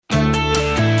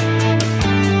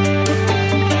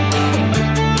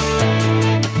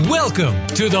Welcome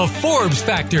to the Forbes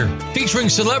Factor, featuring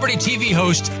celebrity TV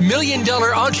host,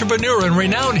 million-dollar entrepreneur, and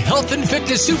renowned health and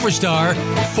fitness superstar,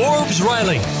 Forbes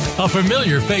Riley. A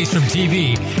familiar face from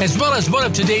TV, as well as one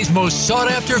of today's most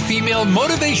sought-after female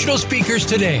motivational speakers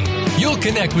today. You'll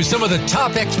connect with some of the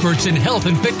top experts in health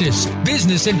and fitness,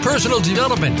 business and personal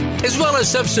development, as well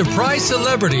as some surprise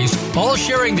celebrities, all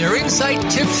sharing their insight,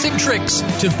 tips, and tricks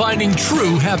to finding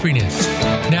true happiness.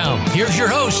 Now, here's your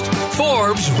host,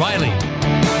 Forbes Riley.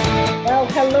 Well,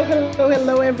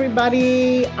 hello,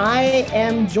 everybody. I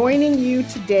am joining you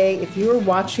today, if you are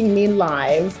watching me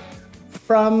live,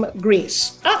 from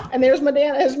Greece. And there's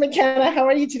McKenna. How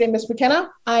are you today, Miss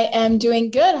McKenna? I am doing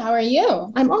good. How are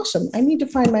you? I'm awesome. I need to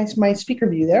find my speaker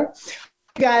view there.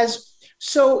 Guys,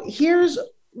 so here's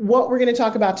what we're going to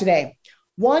talk about today.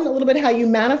 One, a little bit how you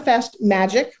manifest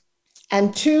magic.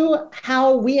 And two,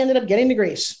 how we ended up getting to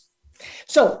Greece.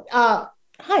 So, hi,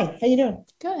 how you doing?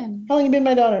 Good. How long you been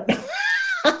my daughter?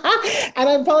 And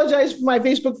I apologize for my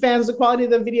Facebook fans. The quality of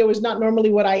the video is not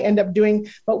normally what I end up doing,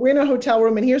 but we're in a hotel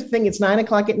room. And here's the thing, it's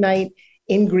 9:00 at night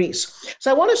in Greece. So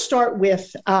I want to start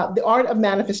with the art of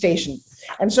manifestation.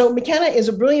 And so McKenna is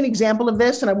a brilliant example of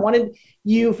this. And I wanted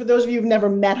you, for those of you who've never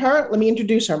met her, let me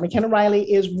introduce her. McKenna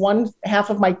Riley is one half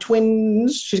of my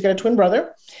twins. She's got a twin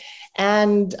brother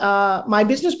and my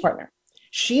business partner.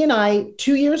 She and I,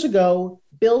 2 years ago,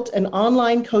 built an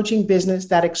online coaching business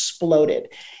that exploded.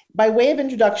 By way of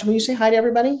introduction, will you say hi to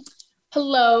everybody?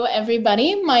 Hello,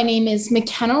 everybody. My name is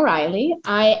McKenna Riley.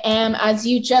 I am, as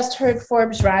you just heard,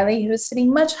 Forbes Riley, who is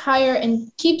sitting much higher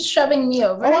and keeps shoving me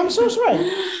over. Oh, I'm so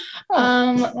sorry.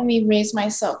 Let me raise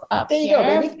myself up. There you go,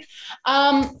 baby.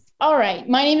 All right.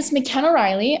 My name is McKenna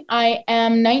Riley. I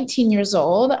am 19 years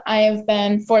old. I have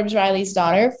been Forbes Riley's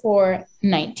daughter for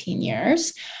 19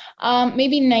 years.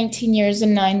 Maybe 19 years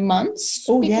and 9 months.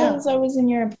 Oh, because yeah. I was in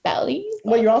your belly.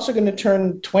 Well, you're also going to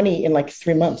turn 20 in like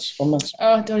 3 months, 4 months.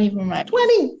 Oh, don't even remind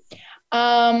me.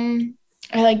 20.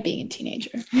 I like being a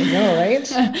teenager. I know,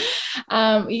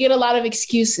 right? You get a lot of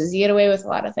excuses. You get away with a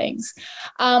lot of things.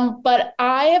 But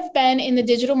I have been in the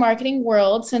digital marketing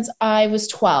world since I was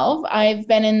 12. I've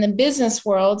been in the business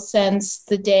world since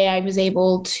the day I was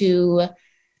able to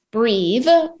breathe,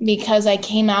 because I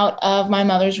came out of my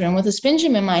mother's room with a spin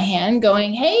gym in my hand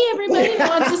going, hey, everybody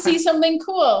wants to see something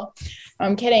cool.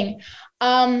 I'm kidding.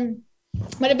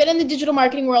 But I've been in the digital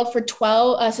marketing world for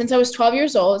since I was 12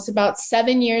 years old. It's about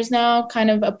 7 years now, kind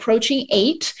of approaching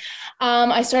 8.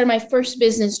 I started my first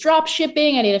business drop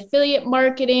shipping. I did affiliate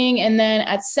marketing. And then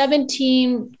at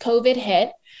 17, COVID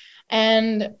hit.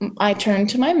 And I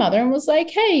turned to my mother and was like,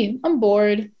 hey, I'm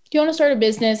bored. Do you want to start a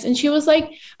business? And she was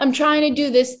like, I'm trying to do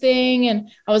this thing. And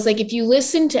I was like, if you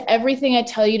listen to everything I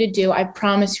tell you to do, I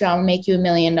promise you I'll make you $1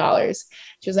 million.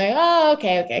 She was like, oh,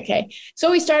 okay. So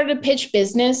we started a pitch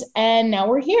business and now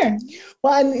we're here.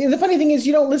 Well, and the funny thing is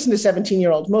you don't listen to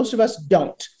 17-year-olds. Most of us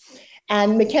don't.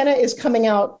 And McKenna is coming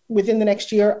out within the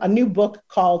next year, a new book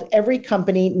called Every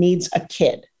Company Needs a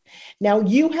Kid. Now,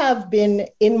 you have been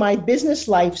in my business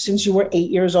life since you were 8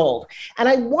 years old. And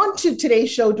I want to today's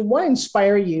show to want to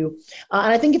inspire you.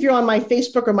 And I think if you're on my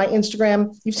Facebook or my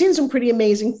Instagram, you've seen some pretty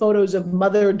amazing photos of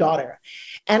mother-daughter.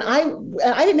 And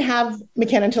I didn't have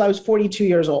McKenna until I was 42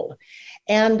 years old.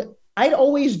 And I'd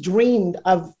always dreamed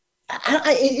of,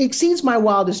 it exceeds my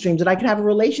wildest dreams, that I could have a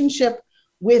relationship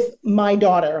with my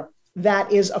daughter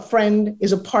that is a friend,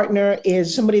 is a partner,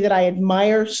 is somebody that I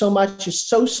admire so much, is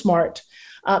so smart.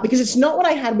 Because it's not what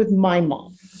I had with my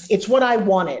mom. It's what I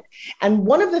wanted. And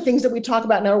one of the things that we talk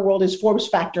about in our world is Forbes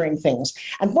factoring things.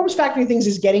 And Forbes factoring things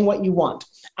is getting what you want.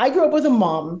 I grew up with a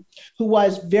mom who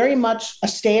was very much a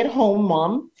stay-at-home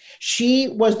mom. She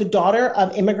was the daughter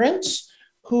of immigrants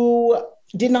who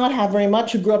did not have very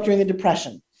much, who grew up during the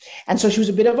Depression. And so she was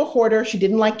a bit of a hoarder. She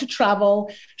didn't like to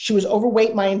travel. She was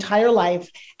overweight my entire life.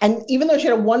 And even though she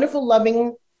had a wonderful,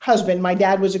 loving husband, my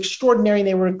dad was extraordinary.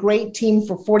 They were a great team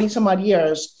for 40 some odd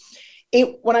years.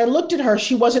 When I looked at her,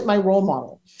 she wasn't my role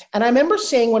model. And I remember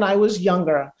saying when I was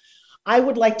younger, I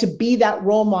would like to be that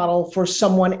role model for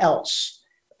someone else.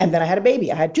 And then I had a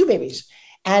baby. I had 2 babies.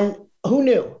 And who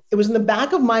knew? It was in the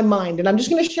back of my mind. And I'm just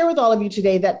going to share with all of you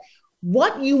today that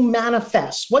what you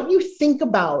manifest, what you think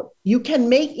about, you can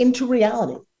make into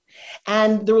reality.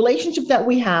 And the relationship that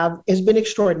we have has been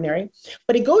extraordinary,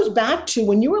 but it goes back to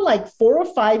when you were like 4 or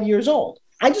 5 years old.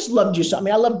 I just loved you so. I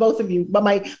mean, I love both of you, but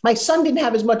my son didn't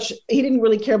have as much. He didn't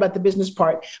really care about the business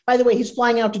part. By the way, he's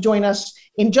flying out to join us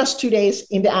in just 2 days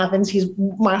into Athens. He's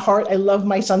my heart. I love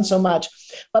my son so much.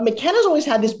 But McKenna's always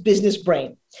had this business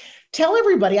brain. Tell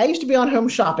everybody, I used to be on Home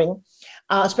Shopping.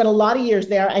 Spent a lot of years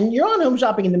there. And you're on home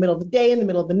shopping in the middle of the day, in the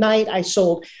middle of the night. I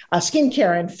sold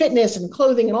skincare and fitness and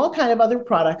clothing and all kind of other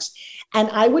products. And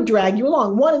I would drag you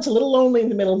along. One, it's a little lonely in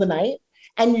the middle of the night.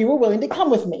 And you were willing to come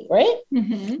with me, right?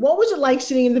 Mm-hmm. What was it like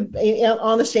sitting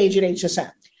on the stage at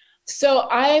HSN? So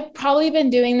I've probably been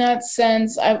doing that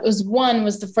since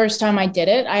was the first time I did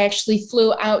it. I actually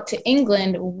flew out to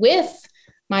England with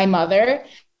my mother.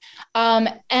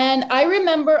 And I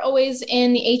remember always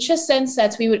in the HSN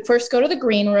sets, we would first go to the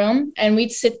green room and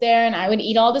we'd sit there and I would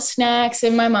eat all the snacks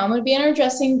and my mom would be in her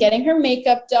dressing, getting her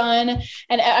makeup done.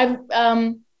 And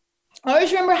I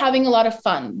always remember having a lot of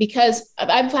fun because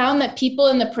I found that people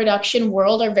in the production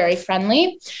world are very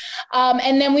friendly.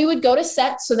 And then we would go to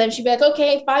set. So then she'd be like,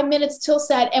 okay, 5 minutes till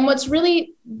set. And what's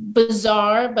really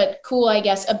bizarre, but cool, I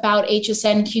guess, about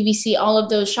HSN, QVC, all of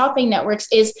those shopping networks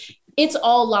is it's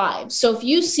all live. So if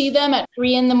you see them at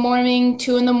 3 a.m,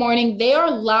 2 a.m, they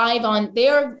are live they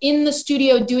are in the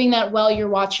studio doing that while you're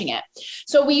watching it.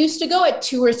 So we used to go at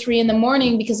 2 or 3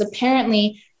 a.m. because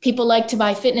apparently people like to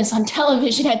buy fitness on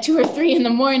television at 2 or 3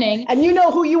 a.m. And you know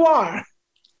who you are.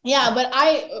 Yeah,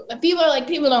 but people are like,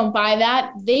 people don't buy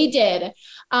that. They did.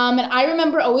 And I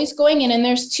remember always going in and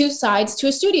there's two sides to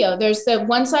a studio. There's the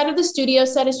one side of the studio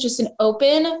set is just an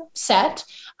open set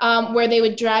where they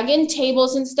would drag in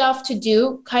tables and stuff to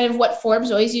do kind of what Forbes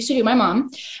always used to do, my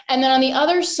mom. And then on the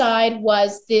other side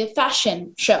was the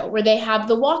fashion show where they have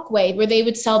the walkway where they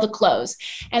would sell the clothes.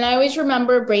 And I always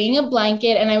remember bringing a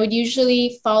blanket and I would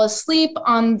usually fall asleep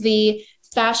on the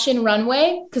fashion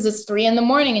runway because it's 3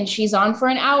 a.m. and she's on for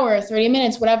an hour, 30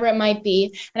 minutes, whatever it might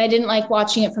be. And I didn't like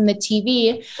watching it from the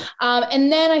TV.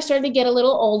 And then I started to get a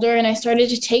little older and I started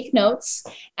to take notes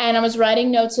and I was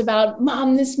writing notes about,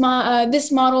 Mom, this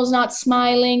model is not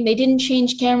smiling. They didn't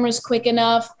change cameras quick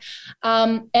enough.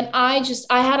 And I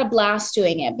had a blast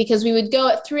doing it because we would go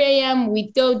at 3 a.m.,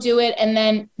 we'd go do it, and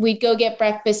then we'd go get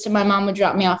breakfast and my mom would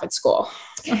drop me off at school.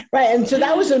 Right. And so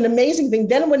that was an amazing thing.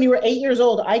 Then when you were 8 years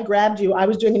old, I grabbed you. I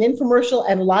was doing an infomercial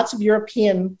and lots of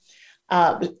European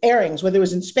airings, whether it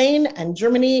was in Spain and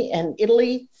Germany and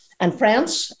Italy and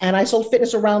France. And I sold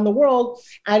fitness around the world.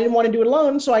 I didn't want to do it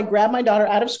alone. So I grabbed my daughter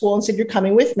out of school and said, you're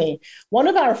coming with me. One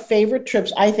of our favorite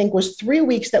trips, I think, was 3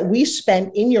 weeks that we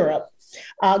spent in Europe,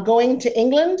 going to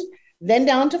England, then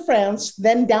down to France,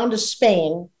 then down to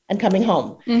Spain and coming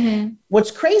home. Mm-hmm. What's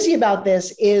crazy about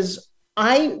this is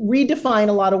I redefine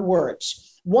a lot of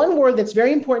words. One word that's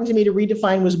very important to me to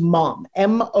redefine was mom,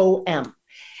 M-O-M.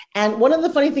 And one of the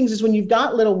funny things is when you've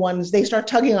got little ones, they start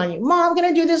tugging on you. Mom, can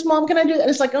I do this? Mom, can I do that? And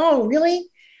it's like, oh, really?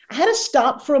 I had to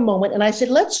stop for a moment. And I said,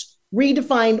 let's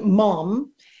redefine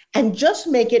mom and just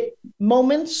make it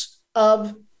moments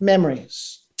of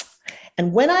memories.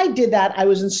 And when I did that, I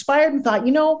was inspired and thought,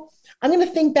 I'm going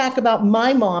to think back about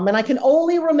my mom. And I can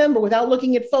only remember without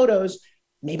looking at photos,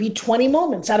 maybe 20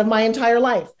 moments out of my entire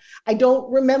life. I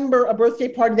don't remember a birthday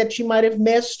party that she might have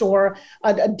missed or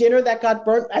a dinner that got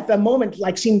burnt at the moment,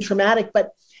 like seemed traumatic. But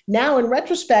now in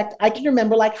retrospect, I can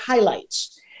remember like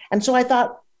highlights. And so I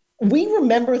thought, we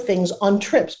remember things on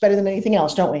trips better than anything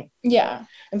else, don't we? Yeah.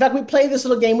 In fact, we play this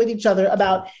little game with each other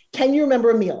about, can you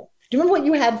remember a meal? Do you remember what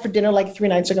you had for dinner like 3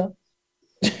 nights ago?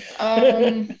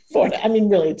 Really,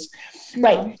 it's no.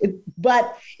 Right.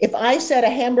 But if I said a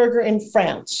hamburger in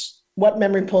France, what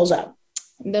memory pulls up?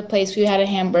 The place we had a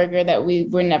hamburger that we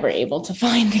were never able to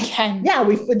find again. Yeah,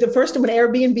 the first time when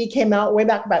Airbnb came out way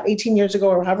back about 18 years ago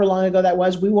or however long ago that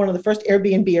was, we were one of the first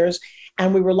Airbnbers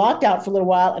and we were locked out for a little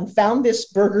while and found this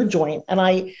burger joint. And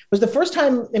I was the first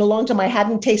time in a long time I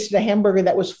hadn't tasted a hamburger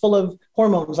that was full of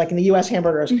hormones, like in the US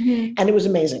hamburgers. Mm-hmm. And it was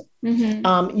amazing.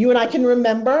 Mm-hmm. You and I can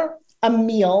remember a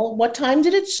meal. What time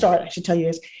did it start? I should tell you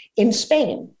is in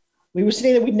Spain. We were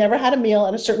sitting there. We'd never had a meal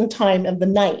at a certain time of the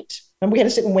night. And we had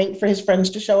to sit and wait for his friends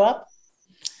to show up.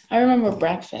 I remember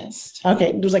breakfast. Okay.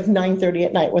 It was like 9:30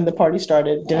 at night when the party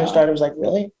started. Dinner started. I was like,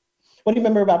 really? What do you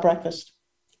remember about breakfast?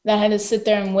 That I had to sit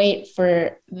there and wait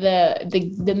for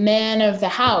the man of the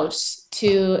house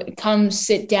to come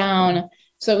sit down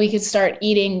so we could start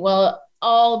eating. Well,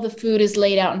 all the food is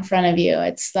laid out in front of you.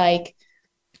 It's like,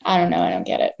 I don't know. I don't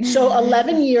get it. So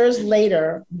 11 years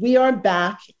later, we are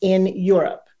back in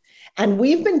Europe. And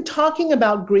we've been talking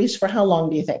about Greece for how long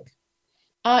do you think?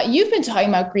 You've been talking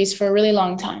about Greece for a really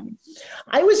long time.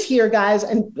 I was here, guys,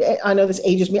 and I know this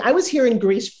ages me. I was here in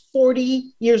Greece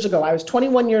 40 years ago. I was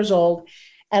 21 years old,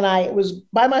 and I was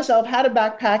by myself, had a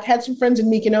backpack, had some friends in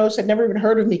Mykonos, had never even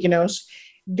heard of Mykonos,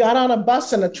 got on a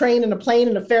bus and a train and a plane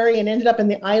and a ferry and ended up in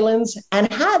the islands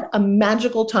and had a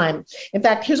magical time. In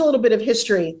fact, here's a little bit of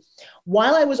history.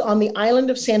 While I was on the island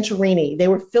of Santorini, they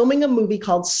were filming a movie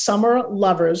called Summer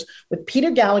Lovers with Peter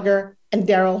Gallagher and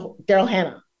Daryl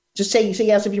Hannah. Just say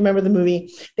yes if you remember the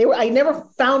movie. I never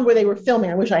found where they were filming.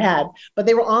 I wish I had, but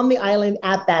they were on the island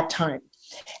at that time.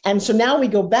 And so now we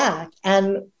go back,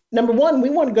 and number one, we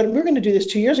were going to do this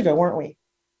 2 years ago, weren't we?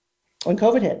 When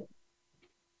COVID hit.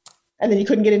 And then you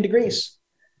couldn't get into Greece.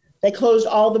 They closed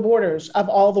all the borders of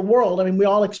all the world. I mean, we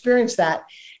all experienced that.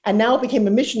 And now it became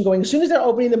a mission going, as soon as they're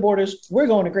opening the borders, we're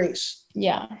going to Greece.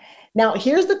 Yeah. Now,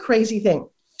 here's the crazy thing.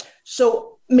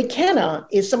 So McKenna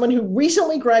is someone who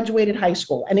recently graduated high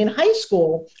school. And in high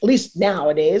school, at least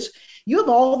nowadays, you have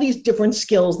all these different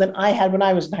skills than I had when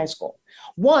I was in high school.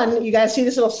 One, you guys see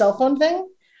this little cell phone thing?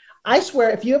 I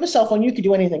swear, if you have a cell phone, you could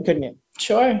do anything, couldn't you?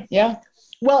 Sure, yeah.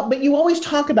 Well, but you always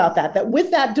talk about that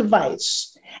with that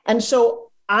device. And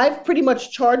so I've pretty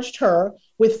much charged her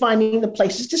with finding the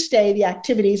places to stay, the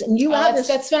activities, and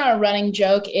that's been our running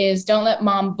joke is don't let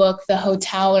mom book the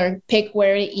hotel or pick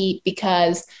where to eat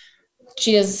because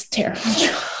she does terrible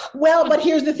job. Well, but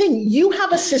here's the thing. You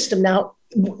have a system now.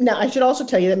 Now, I should also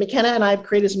tell you that McKenna and I have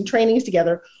created some trainings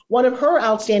together. One of her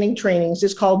outstanding trainings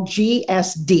is called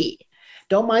GSD.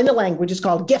 Don't mind the language. It's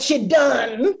called Get Shit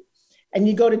Done. And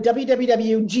you go to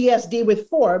www.gsd with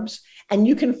Forbes, and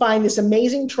you can find this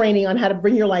amazing training on how to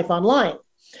bring your life online.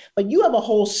 But you have a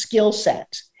whole skill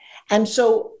set. And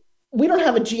so we don't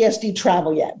have a GSD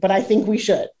travel yet, but I think we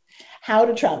should. How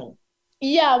to travel.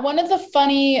 Yeah, one of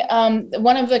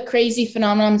the crazy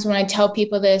phenomenons when I tell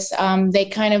people this, they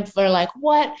kind of are like,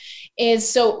 what is,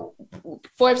 so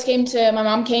my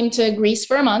mom came to Greece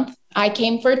for a month. I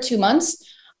came for 2 months.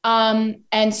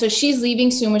 And so she's leaving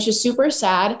soon, which is super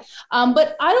sad.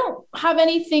 But I don't have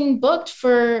anything booked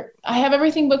I have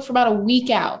everything booked for about a week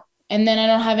out. And then I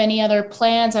don't have any other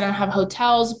plans. I don't have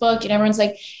hotels booked. And everyone's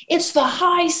like, it's the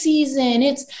high season.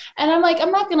 And I'm like,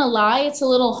 I'm not going to lie. It's a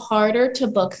little harder to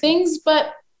book things,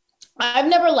 but I've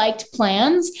never liked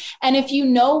plans. And if you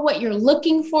know what you're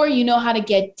looking for, you know how to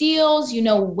get deals, you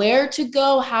know where to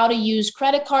go, how to use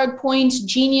credit card points,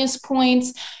 Genius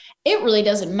points, it really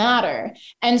doesn't matter.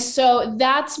 And so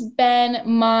that's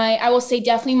been I will say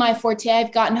definitely my forte.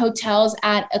 I've gotten hotels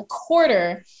at a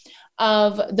quarter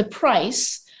of the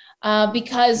price.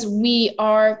 Because we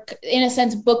are, in a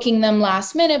sense, booking them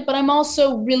last minute, but I'm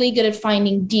also really good at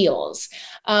finding deals.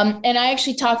 And I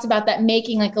actually talked about that,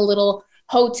 making like a little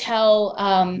hotel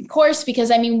course,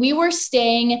 because I mean, we were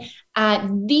staying at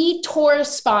the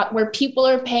tourist spot where people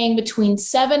are paying between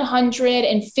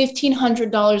 $700 and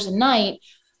 $1,500 a night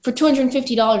for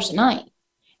 $250 a night.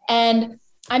 And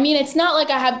I mean, it's not like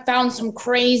I have found some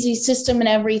crazy system and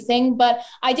everything, but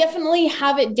I definitely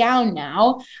have it down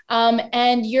now.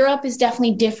 And Europe is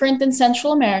definitely different than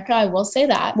Central America. I will say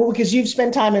that. Well, because you've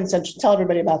spent time in Central. Tell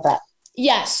everybody about that.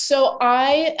 Yes. So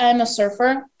I am a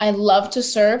surfer. I love to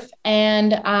surf,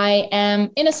 and I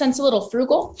am, in a sense, a little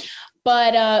frugal.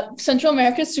 But Central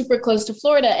America is super close to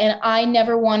Florida, and I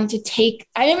never wanted to take.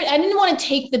 I didn't want to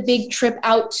take the big trip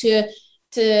out to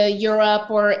Europe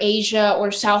or Asia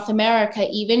or South America,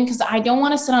 even because I don't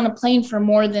want to sit on a plane for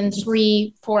more than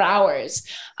 3-4 hours.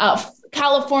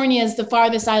 California is the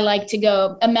farthest I like to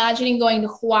go. Imagining going to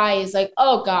Hawaii is like,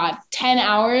 oh God, 10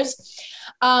 hours.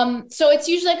 So it's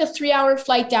usually like a 3-hour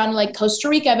flight down to like Costa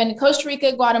Rica. I've been to Costa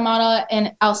Rica, Guatemala,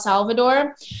 and El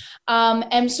Salvador.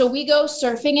 And so we go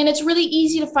surfing, and it's really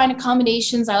easy to find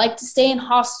accommodations. I like to stay in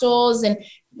hostels and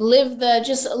live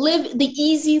the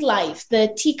easy life,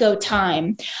 the Tico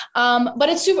time. But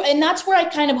it's super, and that's where I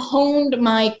kind of honed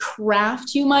my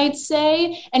craft, you might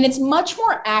say. And it's much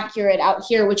more accurate out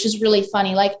here, which is really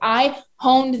funny. Like I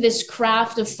honed this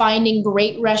craft of finding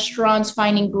great restaurants,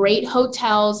 finding great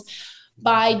hotels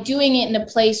by doing it in a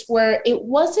place where it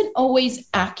wasn't always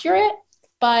accurate,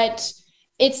 but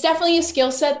it's definitely a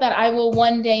skill set that I will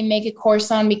one day make a course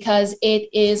on, because it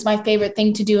is my favorite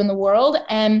thing to do in the world.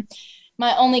 And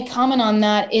my only comment on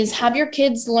that is have your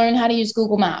kids learn how to use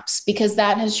Google Maps, because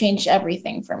that has changed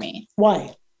everything for me.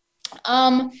 Why?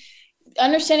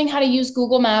 Understanding how to use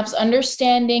Google Maps,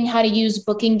 understanding how to use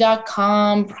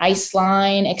Booking.com,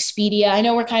 Priceline, Expedia. I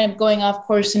know we're kind of going off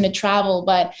course into travel,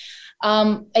 but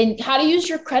and how to use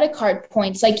your credit card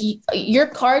points. Like your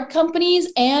card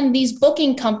companies and these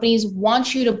booking companies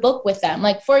want you to book with them.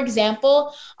 Like, for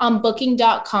example, on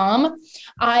Booking.com,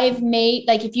 I've made,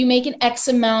 like, if you make an X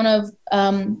amount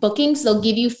of bookings, they'll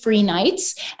give you free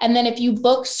nights. And then if you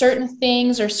book certain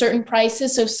things or certain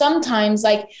prices, so sometimes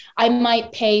like I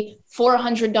might pay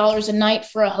 $400 a night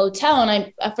for a hotel.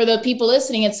 And for the people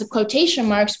listening, it's the quotation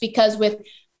marks, because with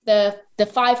the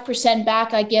 5%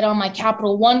 back I get on my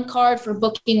Capital One card for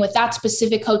booking with that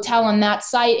specific hotel on that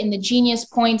site, and the Genius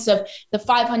points of the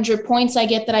 500 points I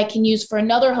get that I can use for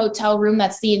another hotel room,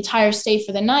 that's the entire stay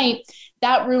for the night,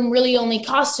 that room really only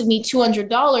costed me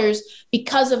 $200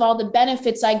 because of all the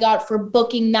benefits I got for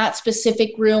booking that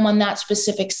specific room on that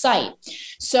specific site.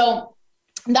 So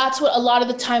that's what a lot of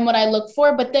the time what I look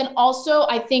for. But then also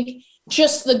I think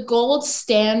just the gold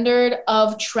standard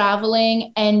of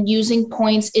traveling and using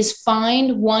points is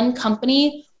find one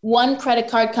company, one credit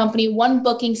card company, one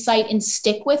booking site, and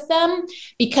stick with them,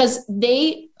 because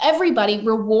everybody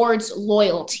rewards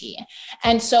loyalty.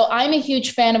 And so I'm a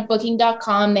huge fan of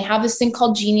booking.com. They have this thing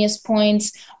called Genius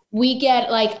Points. We get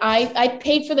I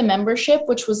paid for the membership,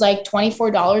 which was like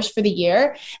 $24 for the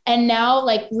year. And now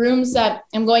like rooms that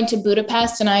I'm going to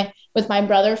Budapest, and with my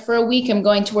brother for a week, I'm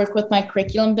going to work with my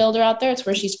curriculum builder out there. It's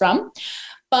where she's from.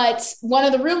 But one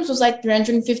of the rooms was like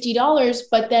 $350.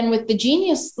 But then with the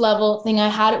Genius level thing I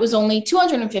had, it was only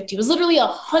 $250. It was literally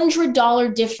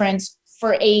 $100 difference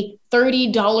for a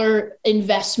 $30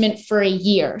 investment for a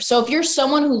year. So if you're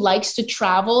someone who likes to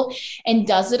travel and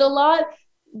does it a lot,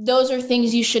 those are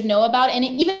things you should know about. And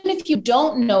even if you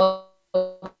don't know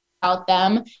about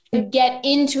them, get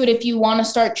into it if you want to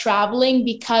start traveling,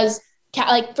 because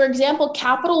like, for example,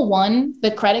 Capital One,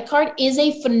 the credit card, is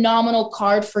a phenomenal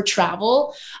card for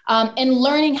travel, and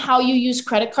learning how you use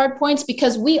credit card points,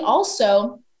 because we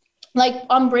also, like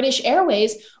on British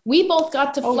Airways, we both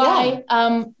got to fly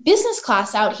business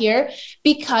class out here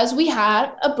because we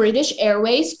had a British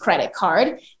Airways credit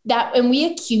card and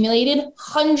we accumulated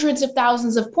hundreds of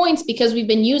thousands of points because we've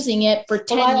been using it for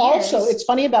 10 years. Also, it's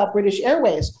funny about British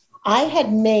Airways. I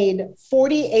had made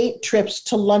 48 trips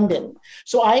to London.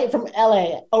 So from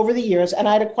LA over the years, and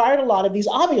I'd acquired a lot of these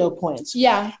Avio points.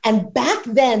 Yeah. And back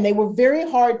then they were very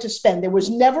hard to spend. There was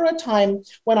never a time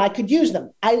when I could use them.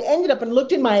 I ended up and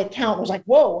looked in my account and was like,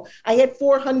 whoa, I had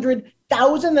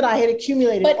 400,000 that I had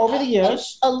accumulated over the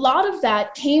years. A lot of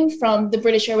that came from the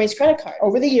British Airways credit card.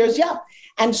 Over the years, yeah.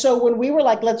 And so when we were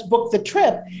like, let's book the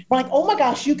trip, we're like, oh my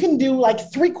gosh, you can do like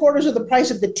 3/4 of the price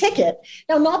of the ticket.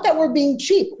 Now, not that we're being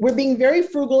cheap. We're being very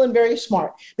frugal and very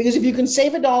smart, because if you can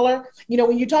save $1,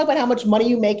 when you talk about how much money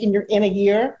you make in a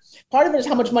year, part of it is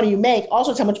how much money you make.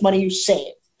 Also, it's how much money you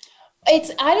save.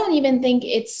 I don't even think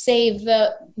it's save.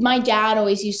 My dad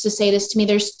always used to say this to me.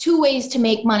 There's 2 ways to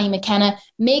make money, McKenna.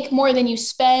 Make more than you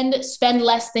spend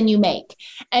less than you make.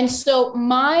 And so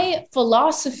my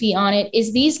philosophy on it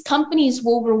is these companies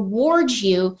will reward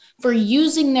you for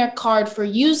using their card, for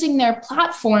using their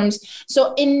platforms.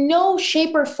 So in no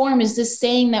shape or form is this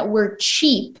saying that we're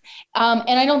cheap.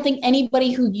 And I don't think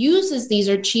anybody who uses these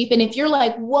are cheap. And if you're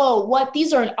like, whoa, what?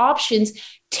 These aren't options.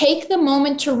 Take the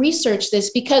moment to research this,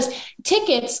 because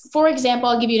tickets, for example,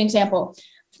 I'll give you an example.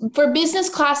 For business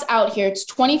class out here, it's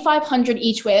 $2,500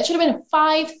 each way. That should have been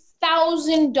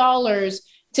 $5,000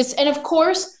 and of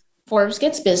course, Forbes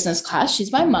gets business class.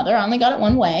 She's my mother. I only got it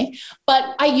one way,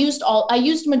 but I used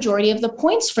majority of the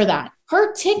points for that.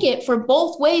 Her ticket for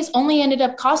both ways only ended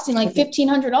up costing like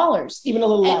 $1,500. Even a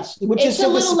little less. Which is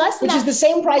the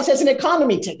same price as an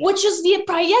economy ticket. Which is the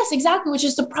price, yes, exactly. Which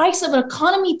is the price of an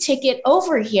economy ticket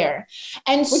over here.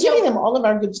 And we're giving them all of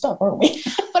our good stuff, aren't we?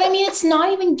 But I mean, it's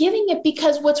not even giving it,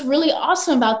 because what's really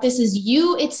awesome about this is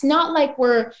it's not like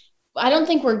I don't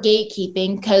think we're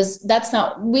gatekeeping, because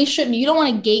you don't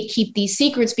want to gatekeep these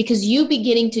secrets, because you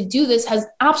beginning to do this has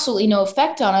absolutely no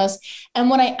effect on us. And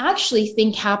what I actually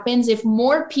think happens, if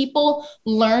more people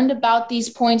learned about these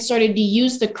points, started to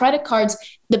use the credit cards,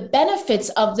 the benefits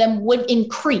of them would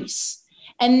increase.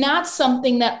 And that's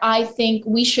something that I think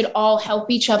we should all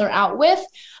help each other out with.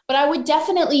 But I would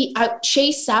definitely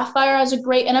Chase Sapphire as a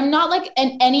great, and I'm not like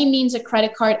in any means a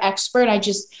credit card expert. I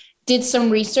just did some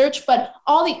research, but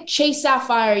all the Chase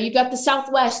Sapphire, you got the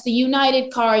Southwest, the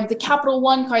United card, the Capital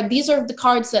One card. These are the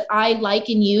cards that I like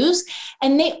and use.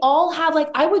 And they all have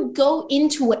I would go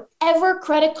into whatever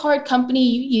credit card company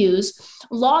you use,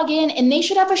 log in, and they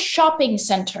should have a shopping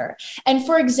center. And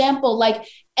for example,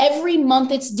 every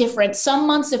month it's different. Some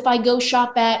months, if I go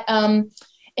shop at,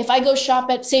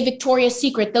 say, Victoria's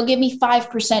Secret, they'll give me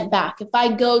 5% back. If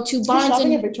I go to Barnes and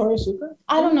shopping at Victoria's Secret?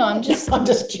 I don't know. I'm just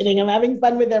kidding. I'm having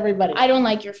fun with everybody. I don't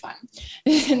like your fun.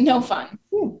 No fun.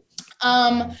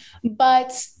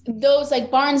 But those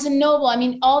like Barnes and Noble, I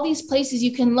mean, all these places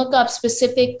you can look up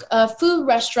specific food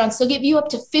restaurants. They'll give you up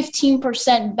to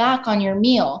 15% back on your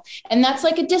meal. And that's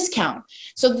like a discount.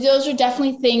 So those are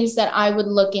definitely things that I would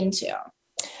look into.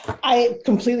 I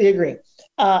completely agree.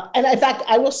 And in fact,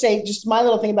 I will say just my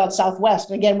little thing about Southwest.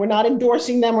 And again, we're not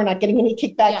endorsing them. We're not getting any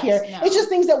kickback here. No. It's just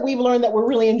things that we've learned that we're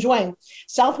really enjoying.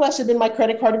 Southwest has been my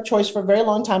credit card of choice for a very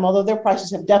long time, although their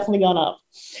prices have definitely gone up.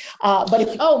 But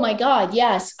if oh my God,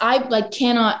 yes. I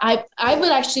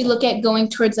would actually look at going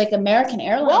towards like American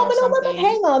Airlines. Well, but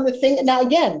hang on the thing now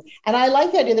again. And I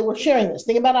like the idea that we're sharing this.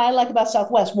 Thing about I like about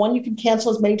Southwest. One, you can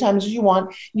cancel as many times as you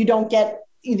want. You don't get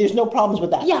there's no problems with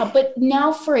that. Yeah, but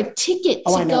now for a ticket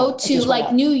to go to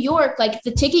like New York, like the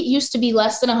ticket used to be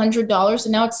less than $100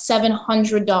 and now it's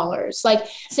 $700. Like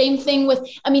same thing with,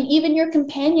 I mean, even your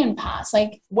companion pass,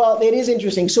 like. Well, it is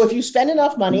interesting. So if you spend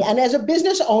enough money, and as a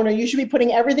business owner, you should be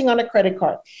putting everything on a credit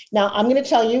card. Now, I'm going to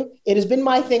tell you, it has been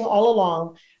my thing all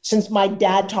along since my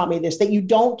dad taught me this, that you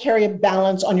don't carry a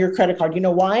balance on your credit card. You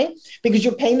know why? Because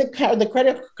you're paying the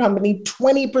credit company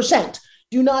 20%.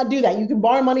 Do not do that. You can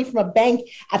borrow money from a bank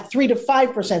at 3 to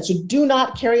 5%. So do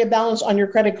not carry a balance on your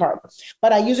credit card.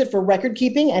 But I use it for record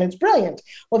keeping and it's brilliant.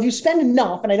 Well, if you spend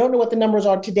enough, and I don't know what the numbers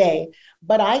are today,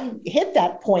 but I hit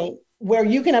that point where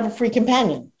you can have a free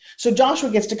companion. So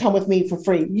Joshua gets to come with me for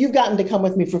free. You've gotten to come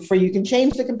with me for free. You can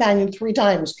change the companion 3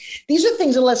 times. These are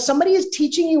things, unless somebody is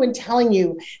teaching you and telling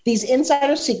you these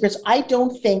insider secrets, I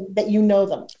don't think that you know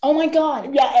them. Oh my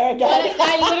God. Yeah, Eric.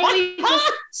 I literally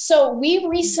just, so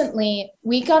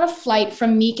we got a flight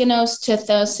from Mykonos to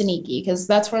Thessaloniki because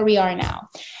that's where we are now.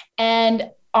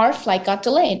 And our flight got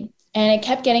delayed. And it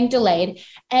kept getting delayed.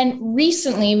 And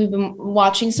recently we've been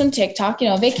watching some TikTok,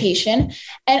 vacation.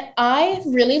 And I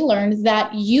really learned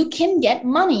that you can get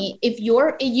money if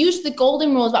it used the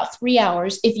golden rule is about 3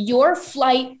 hours. If your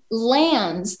flight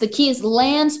lands, the key is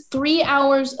lands 3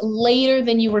 hours later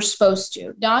than you were supposed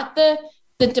to, not the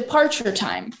departure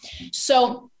time.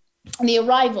 So the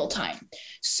arrival time.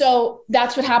 So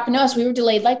that's what happened to us. We were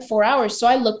delayed like 4 hours. So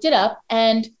I looked it up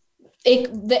and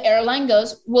the airline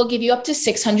goes, we'll give you up to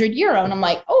 €600. And I'm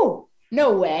like, oh,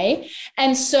 no way.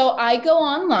 And so I go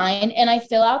online and I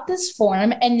fill out this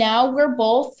form. And now we're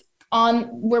both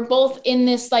in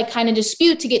this like kind of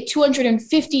dispute to get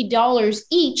 $250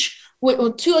 each,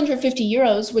 with 250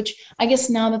 euros, which I guess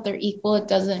now that they're equal, it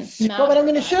doesn't matter. Well, but I'm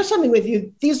going to share something with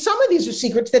you. Some of these are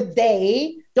secrets that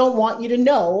they don't want you to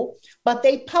know, but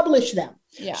they publish them.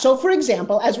 Yeah. So, for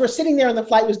example, as we're sitting there and the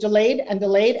flight was delayed and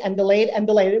delayed and delayed and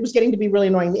delayed, it was getting to be really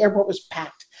annoying. The airport was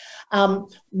packed.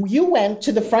 You went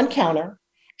to the front counter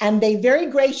and they very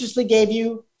graciously gave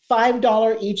you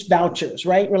 $5 each vouchers,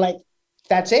 right? We're like,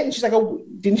 that's it. And she's like, oh,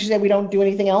 didn't she say we don't do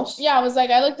anything else? Yeah, I was like,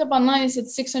 I looked up online, it said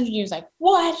 600. He was like,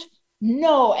 what?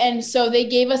 No. And so they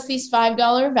gave us these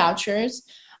 $5 vouchers.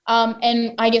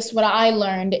 And I guess what I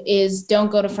learned is don't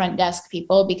go to front desk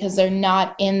people because they're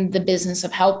not in the business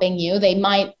of helping you. They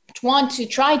might want to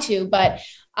try to, but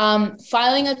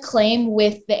filing a claim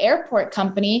with the airport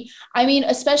company, I mean,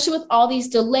 especially with all these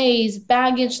delays,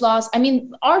 baggage loss, I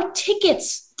mean, our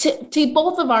tickets to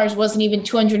both of ours wasn't even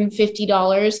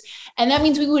 $250. And that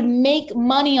means we would make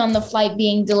money on the flight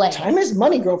being delayed. Time is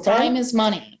money, girlfriend. Time is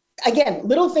money. Again,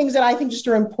 little things that I think just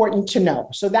are important to know.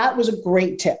 So that was a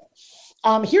great tip.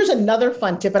 Here's another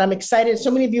fun tip, and I'm excited. So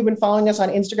many of you have been following us on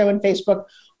Instagram and Facebook.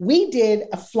 We did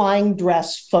a flying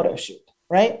dress photo shoot,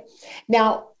 right?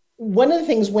 Now, one of the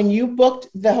things when you booked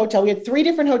the hotel, we had 3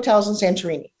 different hotels in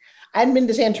Santorini. I hadn't been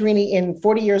to Santorini in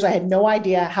 40 years. I had no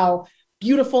idea how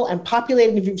beautiful and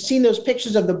populated. If you've seen those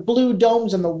pictures of the blue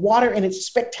domes and the water, and it's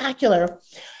spectacular.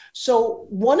 So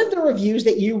one of the reviews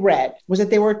that you read was that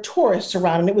there were tourists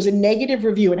around and it was a negative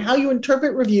review, and how you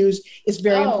interpret reviews is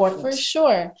very important. For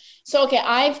sure. So, okay,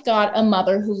 I've got a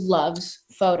mother who loves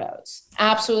photos,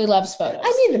 absolutely loves photos.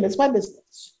 I need them. It's my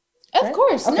business. Of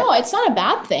course. Okay. No, it's not a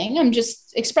bad thing. I'm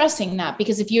just expressing that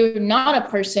because if you're not a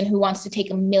person who wants to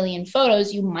take a million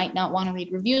photos, you might not want to read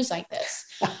reviews like this.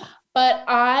 But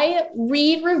I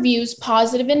read reviews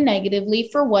positive and negatively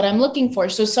for what I'm looking for.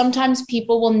 So sometimes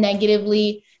people will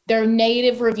their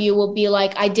negative review will be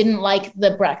like, I didn't like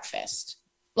the breakfast.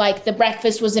 Like the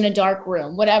breakfast was in a dark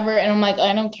room, whatever. And I'm like,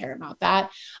 I don't care about that.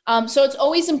 So it's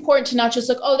always important to not just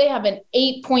look, oh, they have an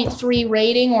 8.3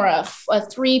 rating or a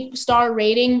 3-star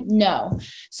rating. No.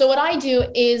 So what I do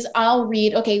is I'll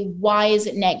read, okay, why is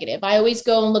it negative? I always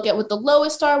go and look at what the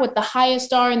lowest star, what the highest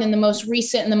star, and then the most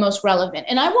recent and the most relevant.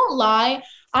 And I won't lie,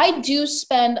 I do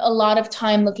spend a lot of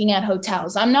time looking at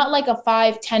hotels. I'm not like a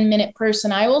 5-10 minute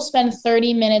person. I will spend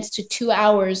 30 minutes to 2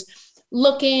 hours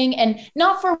looking, and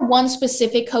not for one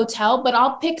specific hotel, but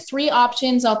I'll pick 3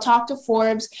 options. I'll talk to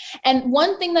Forbes. And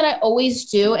one thing that I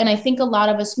always do, and I think a lot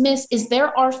of us miss, is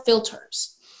there are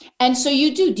filters. And so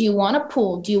do you want a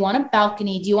pool? Do you want a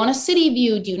balcony? Do you want a city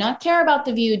view? Do you not care about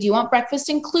the view? Do you want breakfast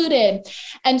included?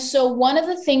 And so one of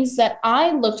the things that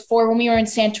I looked for when we were in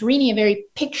Santorini, a very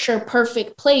picture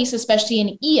perfect place, especially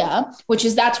in Ia,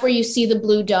 that's where you see the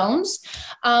blue domes,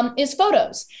 is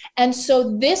photos. And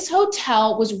so this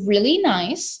hotel was really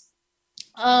nice,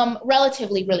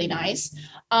 relatively really nice.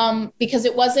 Because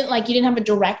it wasn't like you didn't have a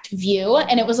direct view,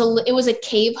 and it was a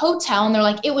cave hotel, and they're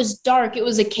like, it was dark, it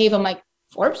was a cave. I'm like,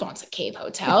 Forbes wants a cave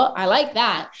hotel. I like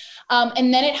that.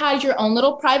 And then it had your own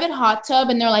little private hot tub,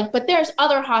 and they're like, but there's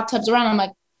other hot tubs around. I'm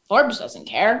like, Forbes doesn't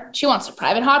care. She wants a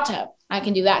private hot tub. I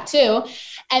can do that too.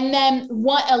 And then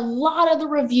a lot of the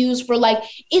reviews were like,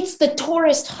 it's the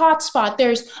tourist hotspot.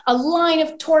 There's a line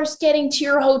of tourists getting to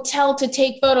your hotel to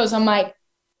take photos. I'm like,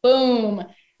 boom.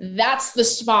 That's the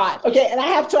spot. Okay, and I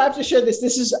have to share this.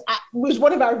 This was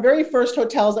one of our very first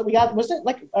hotels that we got. Was it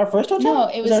like our first hotel? No,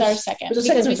 it was our second.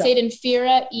 Because we stayed in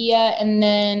Fira, Ia, and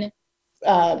then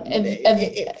Meraviglio.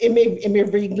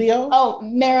 Oh,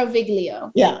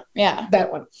 Meraviglio. Yeah,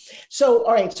 that one. So,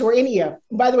 all right. So we're in Ia.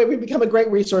 By the way, we've become a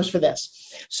great resource for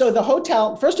this. So the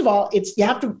hotel, first of all,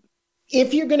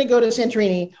 if you're going to go to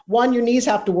Santorini, one, your knees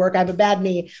have to work. I have a bad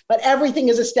knee, but everything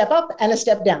is a step up and a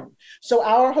step down. So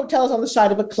our hotel is on the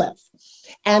side of a cliff,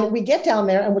 and we get down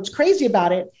there. And what's crazy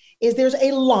about it is there's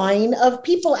a line of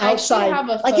people outside.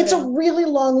 Like it's a really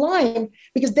long line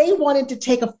because they wanted to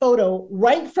take a photo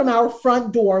right from our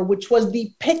front door, which was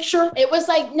the picture. It was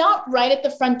like not right at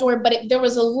the front door, but there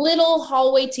was a little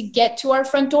hallway to get to our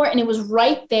front door. And it was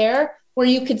right there where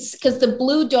you could, because the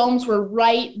blue domes were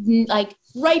right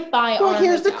by our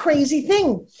here's hotel. The crazy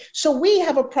thing. So we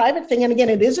have a private thing. And again,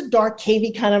 it is a dark,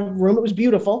 cavey kind of room. It was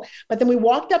beautiful. But then we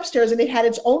walked upstairs and it had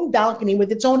its own balcony with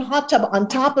its own hot tub on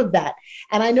top of that.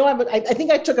 And I know I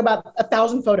think I took about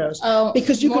 1,000 photos. Oh,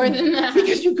 because you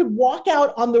could walk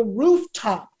out on the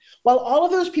rooftop. While all of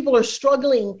those people are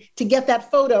struggling to get that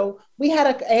photo, we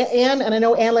had Anne, and I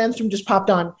know Anne Landstrom just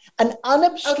popped on, an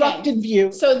unobstructed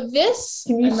view. So this,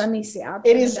 let me see.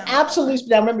 It is absolutely,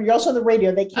 now remember, you're also on the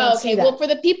radio. They can't see that. Well, for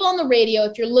the people on the radio,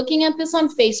 if you're looking at this on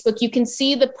Facebook, you can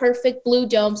see the perfect blue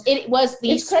domes. It was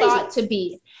the spot to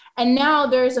be. And now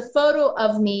there's a photo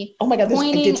of me. Oh my God,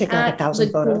 I did take like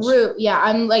 1,000 photos. Group. Yeah,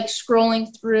 I'm like scrolling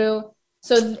through.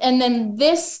 So, and then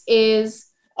this is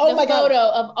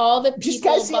photo of all the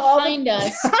people behind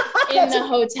us in the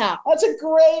hotel. That's a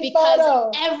great photo.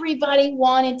 Because everybody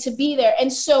wanted to be there.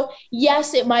 And so,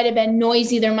 yes, it might have been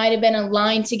noisy. There might have been a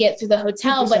line to get through the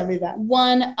hotel. But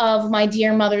one of my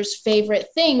dear mother's favorite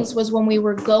things was when we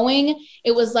were going,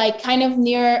 it was like kind of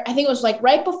near, I think it was like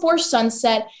right before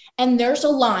sunset. And there's a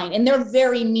line, and they're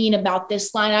very mean about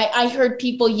this line. I heard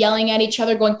people yelling at each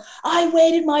other going, I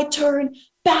waited my turn.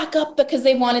 Back up, because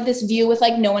they wanted this view with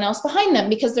like no one else behind them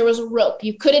because there was a rope.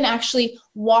 You couldn't actually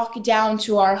walk down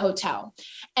to our hotel.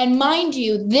 And mind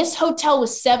you, this hotel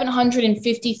was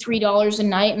 $753 a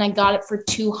night, and I got it for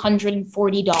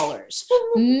 $240.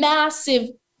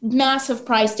 Massive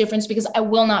price difference because I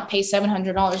will not pay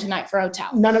 $700 a night for a hotel.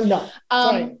 No.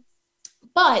 Sorry.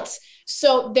 But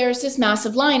so there's this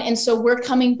massive line. And so we're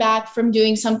coming back from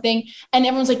doing something and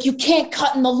everyone's like, you can't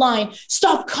cut in the line.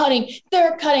 Stop cutting.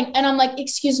 They're cutting. And I'm like,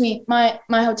 excuse me, my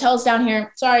hotel's down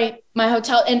here. Sorry, my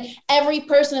hotel. And every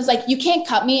person is like, you can't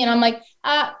cut me. And I'm like,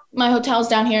 my hotel's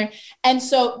down here. And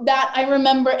so that I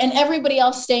remember, and everybody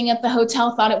else staying at the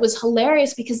hotel thought it was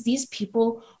hilarious because these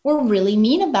people were really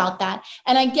mean about that.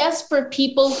 And I guess for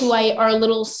people who are a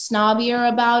little snobbier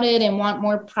about it and want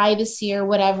more privacy or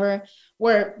whatever,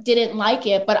 didn't like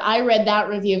it, but I read that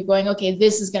review going, okay,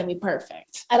 this is going to be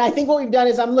perfect. And I think what we've done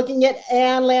is I'm looking at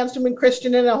Anne Landstrom and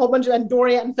Christian and a whole bunch of, and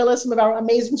Doria and Phyllis, some of our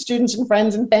amazing students and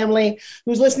friends and family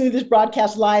who's listening to this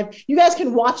broadcast live. You guys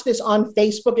can watch this on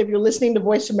Facebook. If you're listening to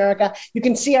Voice America, you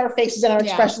can see our faces and our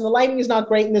expression. The lighting is not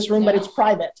great in this room, but it's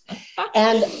private.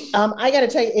 And I got to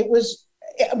tell you,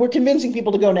 we're convincing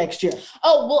people to go next year.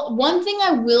 Oh, well, one thing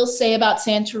I will say about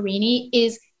Santorini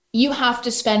is you have to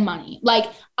spend money.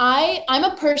 Like I'm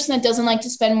a person that doesn't like to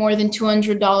spend more than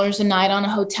 $200 a night on a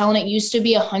hotel. And it used to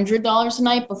be $100 a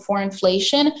night before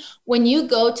inflation. When you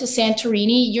go to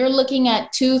Santorini, you're looking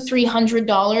at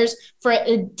 $200-300 for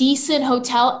a decent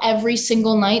hotel every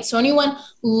single night. So anyone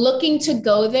looking to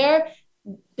go there,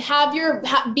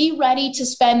 be ready to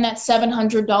spend that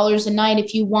 $700 a night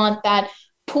if you want that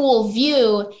pool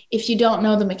view, if you don't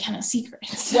know the McKenna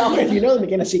secrets. Well, if you know the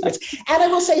McKenna secrets. And I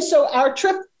will say, so our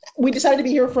trip, we decided to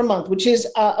be here for a month, which is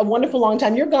a wonderful long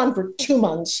time. You're gone for 2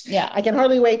 months. Yeah. I can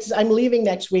hardly wait. I'm leaving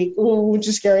next week, which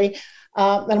is scary.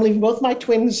 I'm leaving both my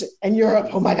twins in Europe.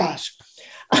 Oh my gosh.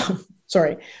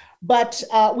 Sorry. But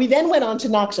we then went on to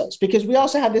Naxos because we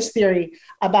also had this theory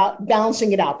about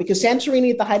balancing it out because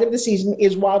Santorini at the height of the season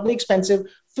is wildly expensive.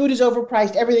 Food is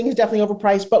overpriced. Everything is definitely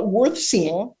overpriced, but worth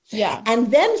seeing. Yeah.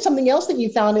 And then something else that you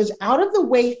found is out of the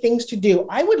way things to do.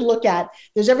 I would look at,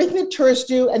 there's everything that tourists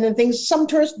do and then things some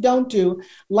tourists don't do,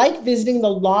 like visiting the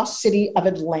lost city of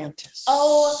Atlantis.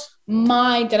 Oh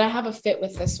my, did I have a fit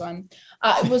with this one?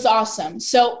 It was awesome.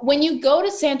 So when you go to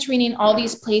Santorini and all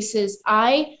these places,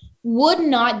 I would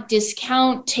not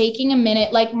discount taking a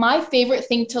minute. Like my favorite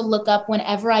thing to look up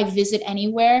whenever I visit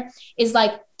anywhere is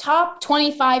like top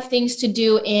 25 things to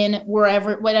do in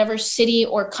whatever city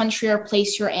or country or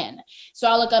place you're in. So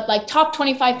I'll look up like top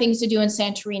 25 things to do in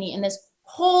Santorini, and this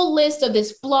whole list of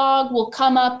this blog will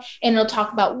come up and it'll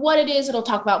talk about what it is. It'll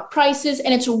talk about prices.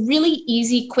 And it's a really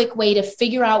easy, quick way to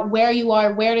figure out where you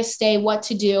are, where to stay, what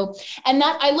to do. And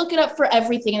that I look it up for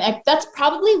everything. And that's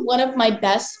probably one of my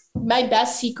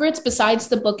best secrets besides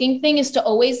the booking thing is to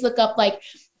always look up like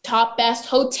top best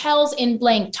hotels in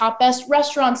blank, top best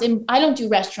restaurants in, I don't do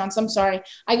restaurants. I'm sorry.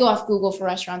 I go off Google for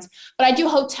restaurants, but I do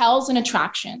hotels and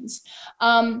attractions.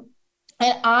 And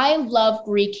I love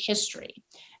Greek history.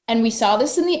 And we saw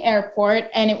this in the airport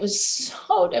and it was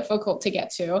so difficult to get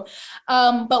to.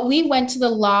 But we went to the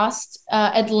Lost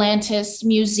Atlantis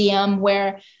Museum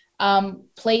where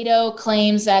Plato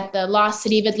claims that the lost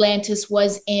city of Atlantis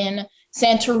was in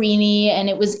Santorini and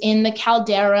it was in the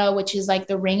caldera, which is like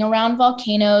the ring around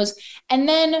volcanoes. And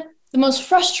then the most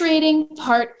frustrating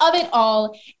part of it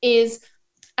all is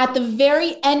at the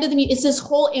very end of it's this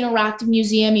whole interactive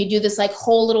museum. You do this like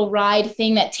whole little ride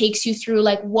thing that takes you through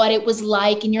like what it was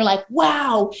like. And you're like,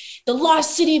 wow, the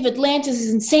lost city of Atlantis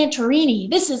is in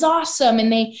Santorini. This is awesome.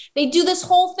 And they do this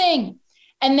whole thing.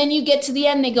 And then you get to the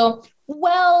end, they go,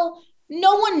 well,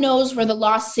 no one knows where the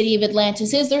lost city of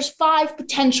Atlantis is. There's 5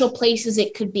 potential places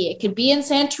it could be. It could be in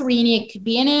Santorini. It could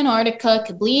be in Antarctica. It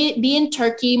could be in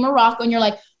Turkey, Morocco. And you're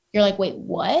like, wait,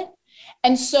 what?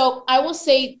 And so I will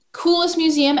say, coolest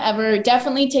museum ever.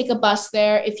 Definitely take a bus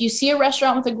there. If you see a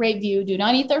restaurant with a great view, do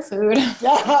not eat their food.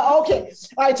 Okay.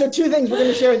 All right. So 2 things we're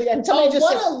going to share with you. And tell me just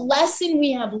what a lesson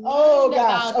we have learned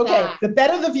gosh. about Okay. that. The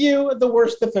better the view, the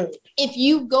worse the food. If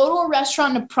you go to a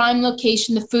restaurant in a prime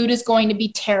location, the food is going to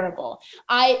be terrible.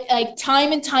 I like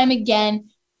time and time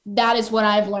again, that is what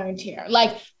I've learned here.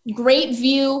 Like great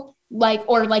view,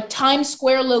 or Times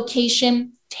Square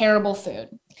location, terrible food.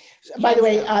 By the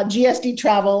way, GSD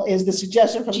Travel is the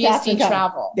suggestion from GSD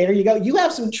Travel. There you go. You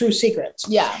have some true secrets.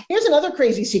 Yeah. Here's another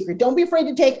crazy secret. Don't be afraid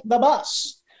to take the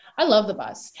bus. I love the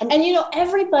bus. And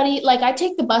everybody, like I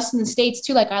take the bus in the States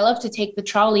too. Like I love to take the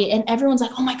trolley and everyone's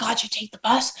like, oh my God, you take the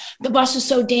bus? The bus is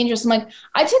so dangerous. I'm like,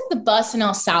 I took the bus in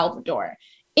El Salvador.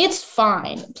 It's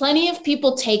fine. Plenty of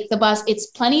people take the bus. It's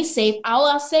plenty safe. All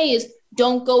I'll say is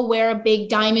don't go wear a big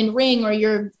diamond ring or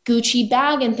your Gucci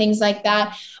bag and things like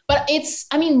that. But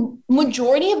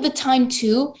majority of the time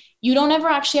too, you don't ever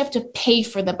actually have to pay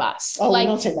for the bus. Oh,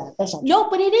 don't say that. That's not true. No,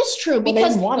 but it is true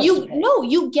because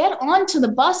you get onto the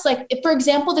bus. Like if, for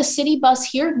example, the city bus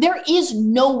here, there is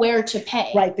nowhere to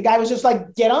pay. Right. The guy was just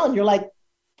like, get on. You're like,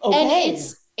 okay.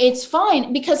 And it's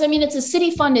fine because it's a city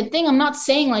funded thing. I'm not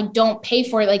saying like don't pay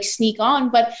for it, like sneak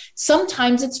on, but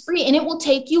sometimes it's free and it will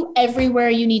take you everywhere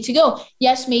you need to go.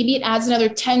 Yes, maybe it adds another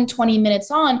 10, 20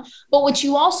 minutes on, but what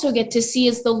you also get to see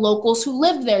is the locals who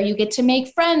live there. You get to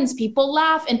make friends, people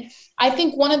laugh. And I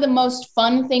think one of the most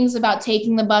fun things about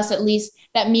taking the bus, at least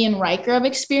that me and Riker have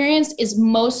experienced, is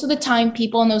most of the time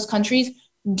people in those countries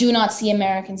do not see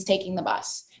Americans taking the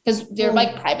bus because they're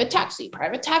like private taxi.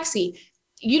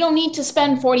 You don't need to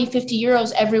spend 40, 50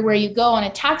 euros everywhere you go on a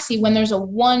taxi when there's a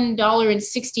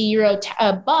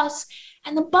 $1.60 bus.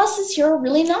 And the buses here are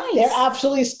really nice. They're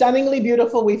absolutely stunningly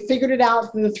beautiful. We figured it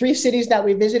out through the 3 cities that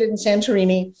we visited in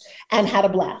Santorini and had a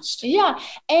blast. Yeah.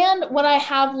 And what I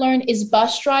have learned is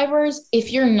bus drivers,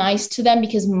 if you're nice to them,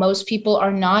 because most people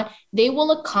are not, they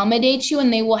will accommodate you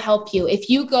and they will help you. If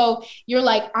you go, you're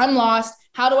like, I'm lost.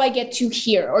 How do I get to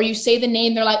here? Or you say the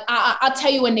name, they're like, I'll tell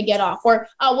you when to get off, or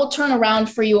we'll turn around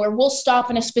for you, or we'll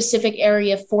stop in a specific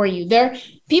area for you.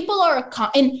 People are,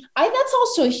 that's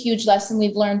also a huge lesson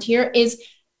we've learned here is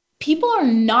people are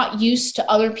not used to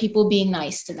other people being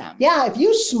nice to them. Yeah, if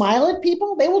you smile at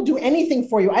people, they will do anything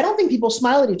for you. I don't think people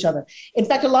smile at each other. In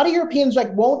fact, a lot of Europeans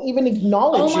won't even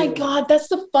acknowledge you. Oh my God, that's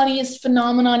the funniest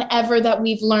phenomenon ever that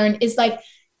we've learned is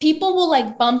people will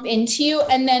bump into you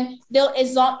and then they'll,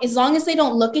 as long as they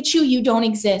don't look at you, you don't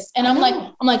exist. And I'm like,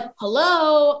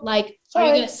 hello, are you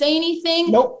going to say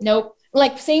anything? Nope.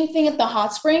 Like same thing at the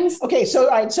hot springs. Okay, so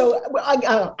all right, so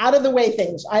out of the way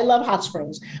things. I love hot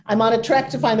springs. I'm on a trek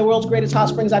to find the world's greatest hot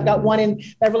springs. I've got one in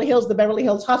Beverly Hills, the Beverly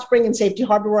Hills Hot Spring in Safety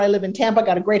Harbor, where I live in Tampa.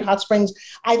 Got a great hot springs.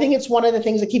 I think it's one of the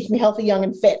things that keeps me healthy, young,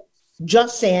 and fit.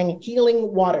 Just saying,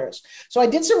 healing waters. So I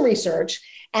did some research,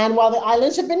 and while the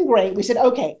islands have been great, we said,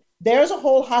 okay, there's a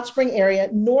whole hot spring area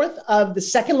north of the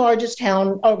second largest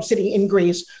city in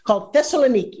Greece called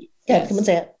Thessaloniki. Okay, yes. Come and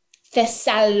say it.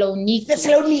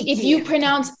 Thessaloniki. If you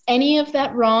pronounce any of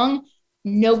that wrong,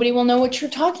 nobody will know what you're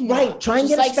talking about. Right. Try and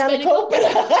get a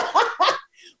spanakopita.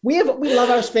 we love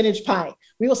our spinach pie.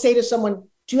 We will say to someone,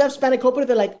 do you have spanakopita?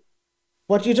 They're like,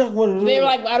 what are you talking about? They're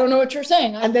like, I don't know what you're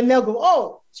saying. And then they'll go,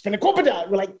 oh, spanakopita.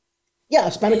 We're like, yeah,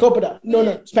 spanakopita. No,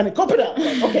 spanakopita.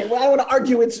 Like, okay, well, I don't want to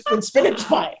argue it's spinach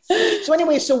pie. So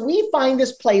anyway, so we find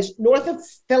this place north of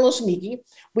Thessaloniki.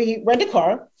 We rent a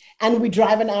car and we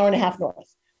drive an hour and a half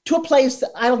north to a place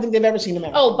that I don't think they've ever seen in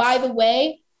America. Oh, by the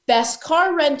way, best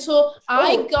car rental.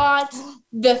 I got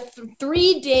the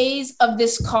 3 days of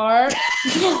this car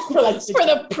for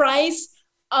the price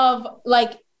of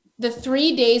like the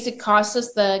 3 days it cost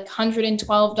us the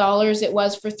 $112 it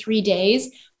was for 3 days.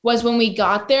 Was when we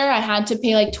got there, I had to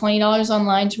pay like $20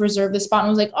 online to reserve the spot. And I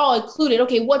was like, oh, included.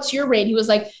 Okay, what's your rate? He was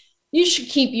like, you should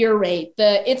keep your rate.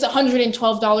 It's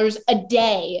 $112 a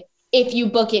day if you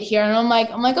book it here. And I'm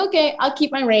like, okay, I'll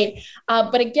keep my rate.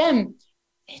 But again,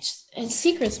 it's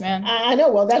secrets, man. I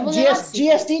know. Well, that's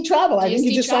GSD travel. I think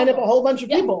you just signed up a whole bunch of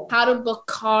people. How to book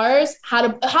cars, how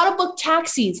to book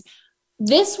taxis.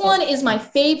 This one is my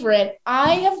favorite.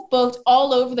 I have booked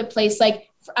all over the place. Like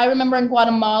I remember in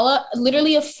Guatemala,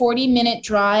 literally a 40-minute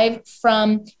drive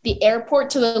from the airport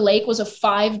to the lake was a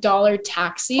 $5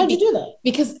 taxi. How'd you do that?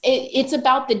 Because it's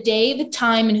about the day, the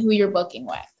time, and who you're booking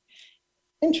with.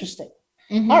 Interesting.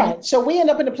 Mm-hmm. All right. So we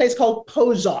end up in a place called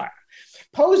Pozar.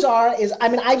 Pozar is,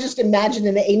 I just imagine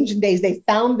in the ancient days, they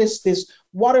found this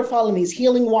waterfall and these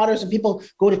healing waters and people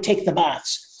go to take the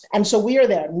baths. And so we are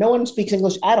there. No one speaks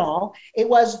English at all. It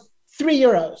was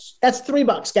 €3. That's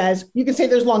 $3, guys. You can stay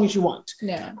there as long as you want.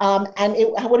 Yeah.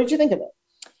 What did you think of it?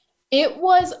 It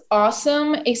was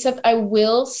awesome, except I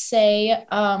will say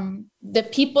the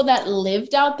people that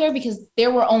lived out there, because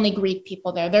there were only Greek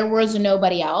people there was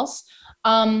nobody else.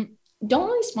 Don't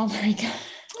really smell very good.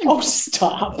 Oh,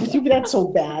 stop. That's so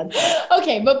bad.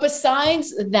 Okay, but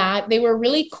besides that, they were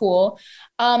really cool.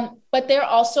 But they're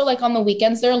also like on the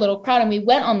weekends, they're a little crowded. And we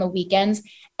went on the weekends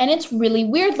and it's really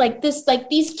weird. Like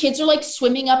these kids are like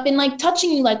swimming up and like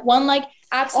touching you. Like one, like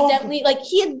accidentally, like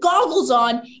he had goggles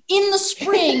on in the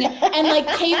spring and like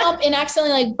came up and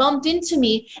accidentally like bumped into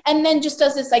me. And then just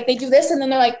does this, like they do this. And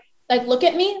then they're like, look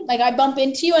at me. Like I bump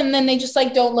into you. And then they just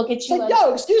like, don't look at you. Like,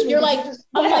 yo, excuse me. You're like,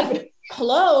 I'm like,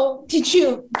 hello,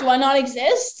 do I not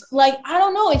exist? Like, I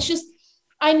don't know. It's just,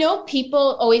 I know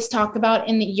people always talk about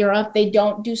in Europe, they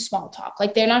don't do small talk.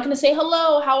 Like they're not going to say,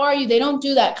 hello, how are you? They don't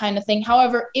do that kind of thing.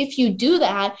 However, if you do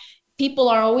that, people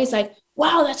are always like,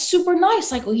 wow, that's super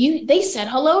nice. Like they said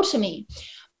hello to me,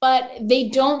 but they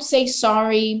don't say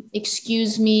sorry,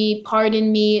 excuse me,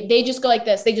 pardon me. They just go like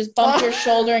this. They just bump your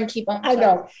shoulder and keep on. I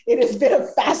know. It has been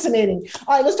fascinating.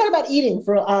 All right, let's talk about eating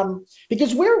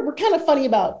because we're kind of funny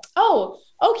about. Oh,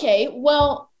 okay.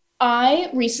 Well, I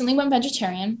recently went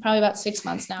vegetarian, probably about 6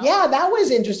 months now. Yeah, that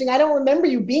was interesting. I don't remember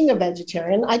you being a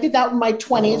vegetarian. I did that in my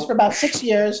 20s for about 6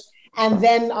 years. And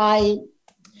then I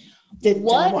did.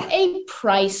 What a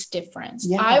price difference.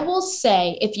 Yeah. I will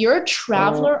say, if you're a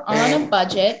traveler on a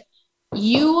budget,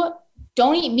 you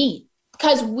don't eat meat.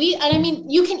 Because you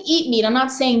can eat meat. I'm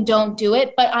not saying don't do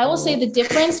it, but I will say the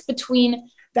difference between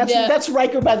That's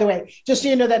Riker, by the way. Just so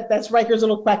you know, that's Riker's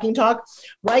little quacking talk.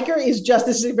 Riker this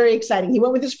is very exciting. He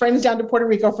went with his friends down to Puerto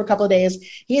Rico for a couple of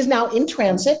days. He is now in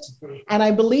transit. And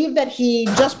I believe that he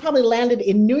just probably landed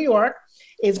in New York,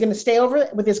 is going to stay over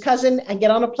with his cousin and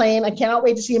get on a plane. I cannot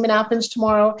wait to see him in Athens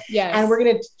tomorrow. Yes. And we're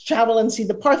going to travel and see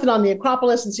the Parthenon, the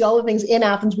Acropolis, and see all the things in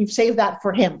Athens. We've saved that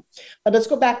for him. But let's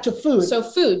go back to food. So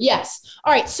food, yes.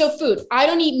 All right, so food. I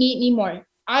don't eat meat anymore.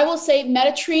 I will say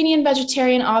Mediterranean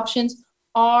vegetarian options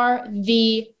are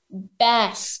the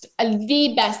best. They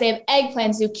have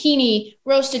eggplants, zucchini,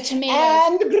 roasted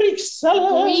tomatoes. And Greek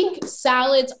salad. Greek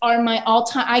salads are my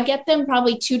all-time. I get them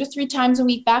probably 2 to 3 times a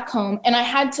week back home. And I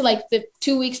had to, like, the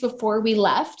 2 weeks before we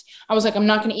left, I was like, I'm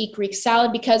not going to eat Greek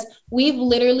salad because we've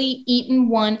literally eaten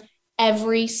one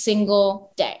every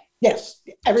single day. Yes,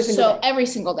 every single day. Every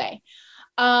single day.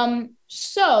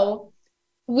 So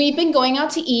we've been going out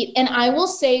to eat, and I will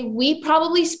say we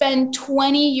probably spend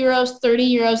 20 euros,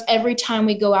 30 euros every time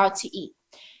we go out to eat.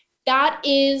 That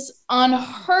is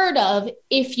unheard of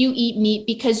if you eat meat,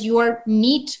 because your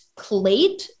meat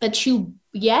plate that you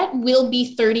yet will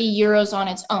be 30 euros on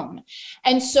its own.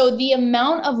 And so the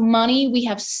amount of money we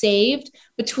have saved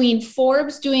between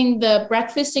Forbes doing the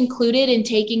breakfast included and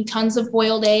taking tons of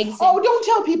boiled eggs. Oh, don't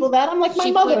tell people that. I'm like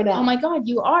my mother now. Oh my God,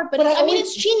 you are. But I mean,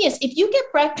 it's genius. If you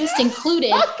get breakfast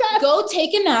included, go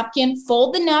take a napkin,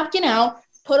 fold the napkin out,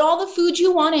 put all the food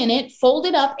you want in it, fold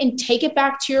it up, and take it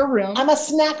back to your room. I'm a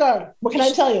snacker. What can I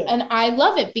tell you? And I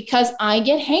love it because I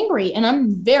get hangry, and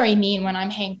I'm very mean when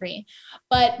I'm hangry.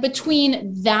 But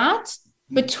between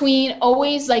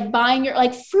always like buying your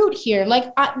like fruit here,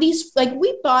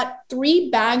 we bought 3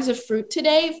 bags of fruit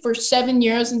today for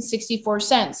 7.64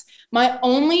 euros. My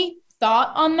only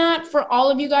thought on that for all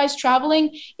of you guys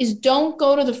traveling is don't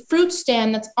go to the fruit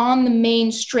stand that's on the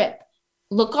main strip.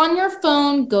 Look on your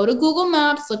phone, go to Google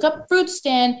Maps, look up fruit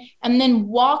stand, and then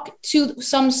walk to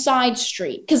some side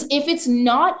street. Because if it's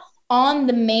not on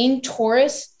the main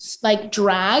tourist like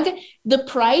drag, the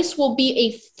price will be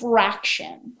a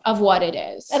fraction of what it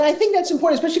is. And I think that's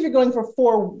important, especially if you're going for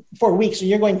four weeks or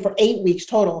you're going for 8 weeks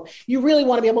total. You really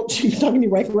want to be able to, you're talking to me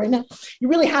right now, you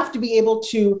really have to be able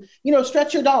to,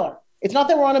 stretch your dollar. It's not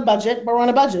that we're on a budget, but we're on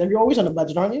a budget. You're always on a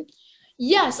budget, aren't you?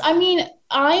 Yes. I mean,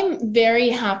 I'm very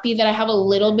happy that I have a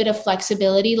little bit of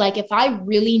flexibility. Like if I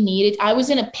really needed, I was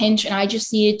in a pinch and I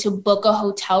just needed to book a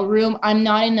hotel room. I'm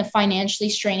not in a financially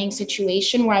straining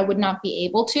situation where I would not be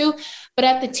able to. But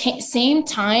at the same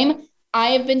time, I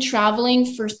have been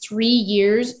traveling for 3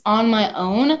 years on my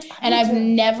own. And I've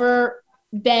never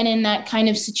been in that kind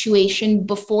of situation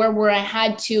before where I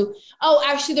had to,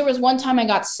 actually there was one time I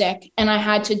got sick and I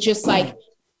had to just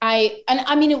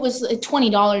it was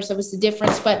 $20 that was the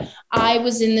difference, but I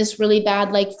was in this really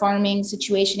bad farming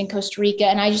situation in Costa Rica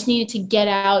and I just needed to get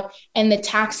out and the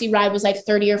taxi ride was $30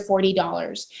 or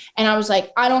 $40. And I was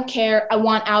like, I don't care. I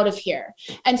want out of here.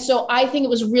 And so I think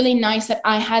it was really nice that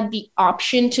I had the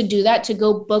option to do that, to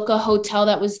go book a hotel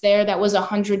that was there that was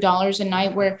 $100 a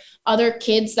night, where other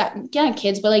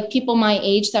people my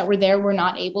age that were there were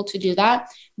not able to do that.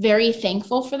 Very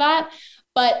thankful for that.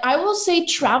 But I will say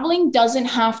traveling doesn't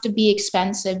have to be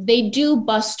expensive. They do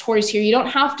bus tours here. You don't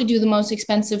have to do the most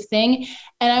expensive thing.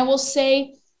 And I will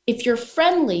say, if you're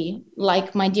friendly,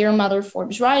 like my dear mother,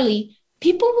 Forbes Riley,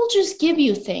 people will just give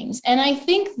you things. And I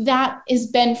think that has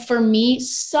been for me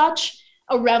such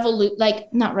a revelation,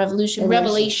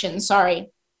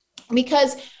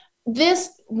 because this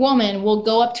woman will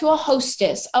go up to a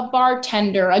hostess, a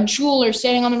bartender, a jeweler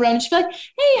standing on the road, and she'll be like,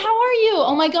 hey, how are you?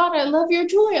 Oh my God, I love your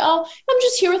jewelry. Oh, I'm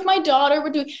just here with my daughter.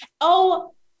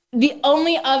 The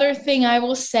only other thing I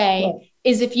will say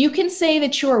is if you can say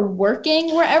that you are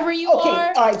working wherever you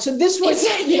are. All right. So this was,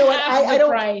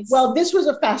 this was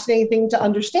a fascinating thing to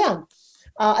understand.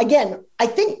 Again, I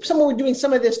think someone was doing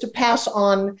some of this to pass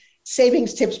on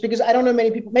savings tips, because I don't know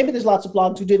many people, maybe there's lots of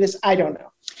blogs who do this. I don't know.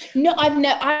 No,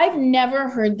 I've never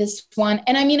heard this one.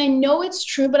 And I mean, I know it's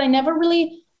true, but I never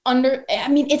really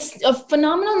it's a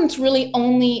phenomenon that's really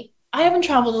I haven't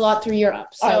traveled a lot through Europe.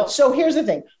 So. All right, so here's the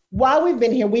thing. While we've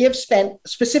been here, we have spent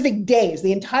specific days,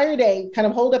 the entire day, kind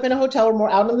of holed up in a hotel room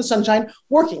or out in the sunshine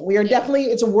working. We are definitely,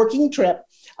 it's a working trip.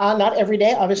 Not every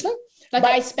day, obviously.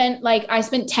 I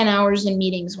spent 10 hours in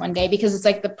meetings one day because it's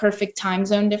the perfect time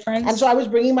zone difference. And so I was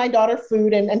bringing my daughter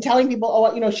food and telling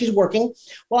people, she's working.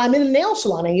 Well, I'm in a nail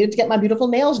salon. I needed to get my beautiful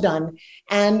nails done.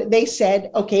 And they said,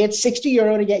 okay, it's 60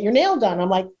 euro to get your nail done. I'm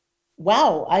like,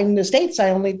 wow, I'm in the States.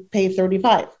 I only pay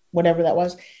 35, whatever that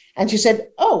was. And she said,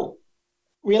 oh,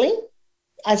 really?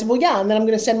 I said, well, yeah. And then I'm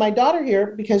going to send my daughter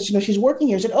here because, she's working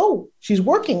here. I said, oh, she's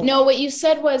working. No, what you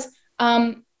said was,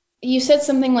 you said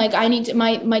something like, I need to,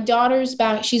 my daughter's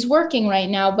back. She's working right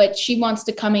now, but she wants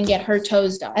to come and get her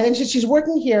toes done. And then she's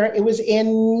working here. It was in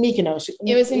Mykonos.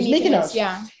 It was in Mykonos,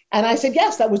 yeah. And I said,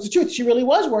 yes, that was the truth. She really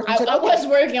was working. I was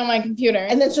working on my computer.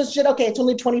 And then so she said, okay, it's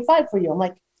only 25 for you. I'm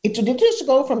like, did it just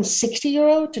go from 60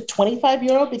 euro to 25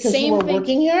 euro because you were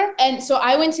working here? And so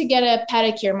I went to get a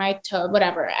pedicure, my toe,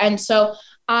 whatever. And so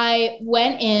I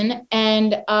went in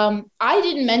and I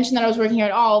didn't mention that I was working here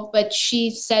at all, but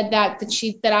she said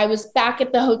that I was back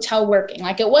at the hotel working.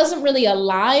 It wasn't really a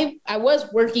lie. I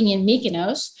was working in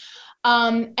Mykonos.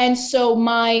 And so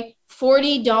my 40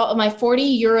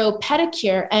 euro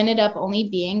pedicure ended up only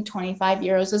being 25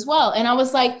 euros as well. And I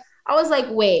was like,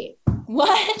 wait,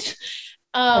 what?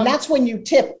 And that's when you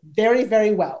tip very,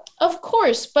 very well. Of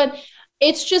course. But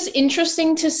it's just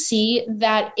interesting to see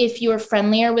that if you're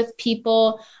friendlier with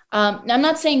people, I'm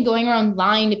not saying going around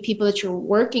lying to people that you're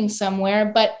working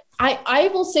somewhere, but I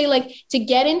will say to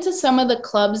get into some of the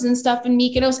clubs and stuff in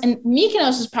Mykonos, and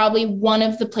Mykonos is probably one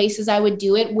of the places I would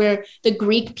do it where the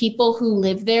Greek people who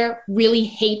live there really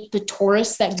hate the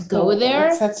tourists that go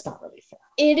there. That's not really fair.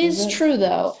 It is true,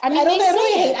 though. I mean,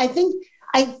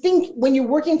 I think when you're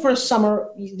working for a summer,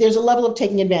 there's a level of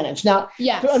taking advantage. Now,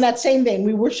 on that same vein,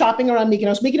 we were shopping around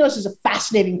Mykonos. Mykonos is a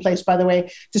fascinating place, by the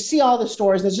way, to see all the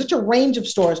stores. There's such a range of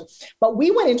stores. But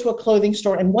we went into a clothing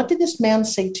store, and what did this man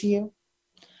say to you?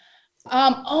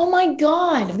 Oh my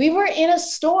God. We were in a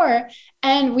store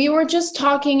and we were just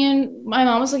talking, and my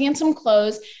mom was looking at some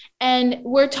clothes, and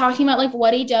we're talking about like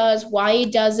what he does, why he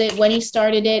does it, when he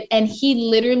started it. And he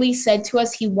literally said to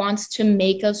us, he wants to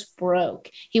make us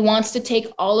broke. He wants to take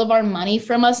all of our money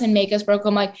from us and make us broke.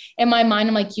 I'm like, in my mind,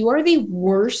 I'm like, you are the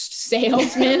worst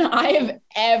salesman I have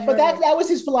ever. But that was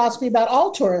his philosophy about all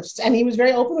tourists. And he was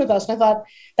very open with us. And I thought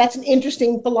that's an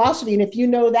interesting philosophy. And if you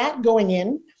know that going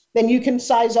in, then you can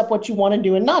size up what you want to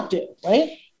do and not do, right?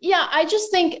 Yeah, I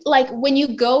just think like when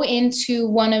you go into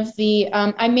one of the,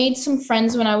 I made some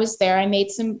friends when I was there. I made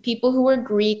some people who were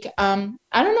Greek. I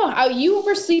don't know how you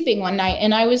were sleeping one night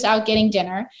and I was out getting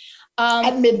dinner.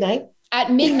 At midnight.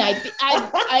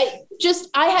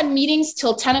 I had meetings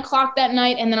till 10 o'clock that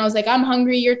night. And then I was like, I'm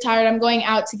hungry. You're tired. I'm going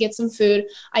out to get some food.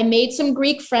 I made some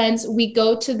Greek friends. We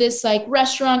go to this like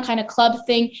restaurant kind of club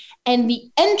thing. And the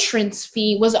entrance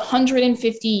fee was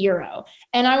 150 euro.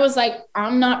 And I was like,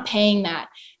 I'm not paying that.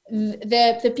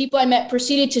 The people I met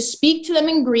proceeded to speak to them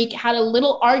in Greek, had a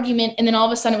little argument. And then all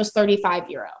of a sudden it was 35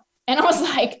 euro. And I was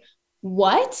like,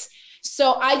 what?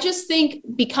 So I just think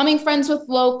becoming friends with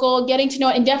local, getting to know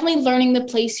it, and definitely learning the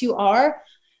place you are.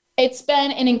 It's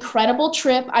been an incredible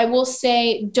trip. I will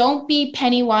say, don't be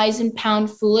penny wise and pound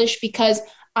foolish, because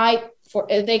I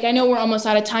know we're almost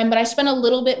out of time, but I spent a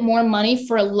little bit more money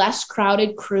for a less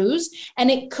crowded cruise,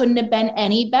 and it couldn't have been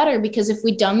any better, because if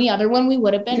we'd done the other one, we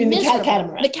would have been miserable.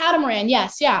 Catamaran. The catamaran,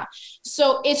 yes, yeah.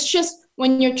 So it's just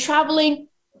when you're traveling,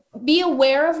 be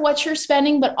aware of what you're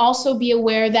spending, but also be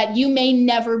aware that you may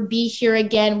never be here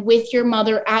again with your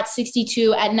mother at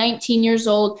 62, at 19 years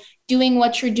old, doing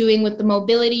what you're doing with the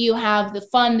mobility you have, the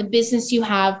fun, the business you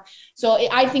have. So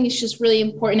I think it's just really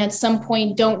important at some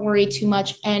point, don't worry too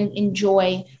much and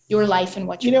enjoy your life and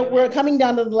what you're doing. We're coming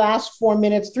down to the last 3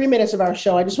 minutes of our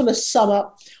show. I just want to sum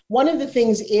up. One of the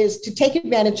things is to take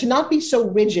advantage, to not be so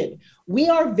rigid. We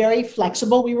are very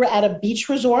flexible. We were at a beach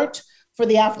resort for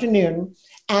the afternoon,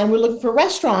 and we're looking for a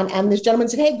restaurant. And this gentleman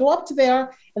said, hey, go up to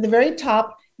there at the very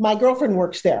top. My girlfriend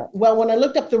works there. Well, when I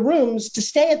looked up the rooms to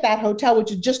stay at that hotel, which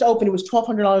had just opened, it was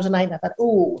 $1,200 a night. And I thought,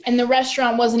 ooh. And the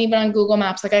restaurant wasn't even on Google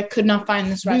Maps. Like I could not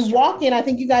find this restaurant. We walk in, I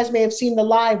think you guys may have seen the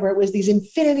live where it was these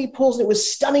infinity pools. And it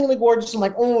was stunningly gorgeous. I'm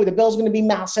like, oh, the bill's going to be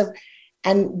massive.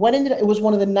 And it was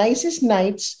one of the nicest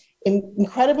nights,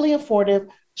 incredibly affordable.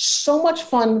 So much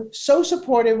fun, so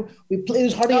supportive. It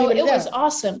was hardly anybody there. It was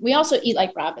awesome. We also eat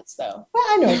like rabbits, though. Well,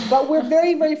 I know, but we're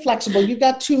very, very flexible. You've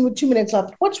got two minutes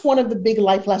left. What's one of the big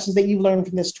life lessons that you learned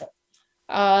from this trip?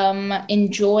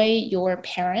 Enjoy your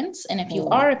parents. And if you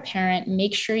are a parent,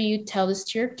 make sure you tell this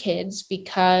to your kids,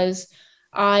 because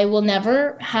I will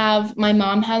never have, my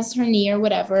mom has her knee or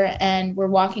whatever, and we're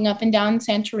walking up and down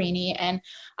Santorini. And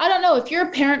I don't know, if you're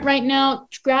a parent right now,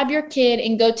 grab your kid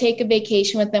and go take a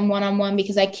vacation with them one-on-one,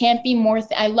 because I can't be more.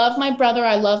 I love my brother.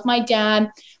 I love my dad.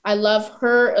 I love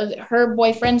her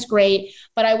boyfriend's great.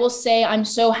 But I will say I'm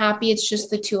so happy it's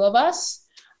just the two of us.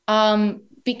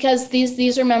 Because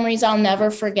these are memories I'll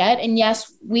never forget. And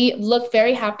yes, we look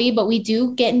very happy, but we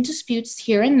do get in disputes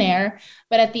here and there.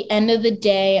 But at the end of the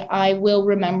day, I will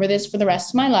remember this for the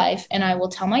rest of my life. And I will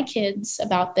tell my kids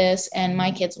about this, and my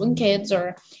kids when kids,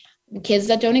 or kids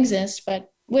that don't exist,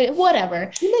 but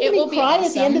whatever. It will be awesome.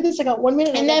 At the end of this. I got 1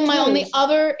 minute. And then my only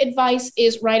other advice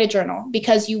is write a journal,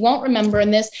 because you won't remember in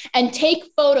this, and take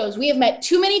photos. We have met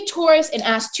too many tourists and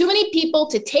asked too many people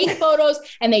to take photos,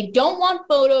 and they don't want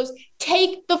photos.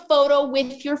 Take the photo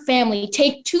with your family.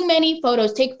 Take too many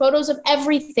photos. Take photos of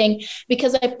everything,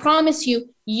 because I promise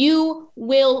you, you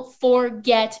will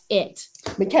forget it.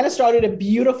 McKenna started a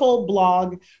beautiful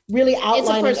blog, really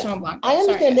outlining. It's a personal blog. I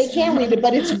understand they can't read it,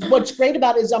 but it's what's great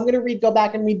about it is I'm going to go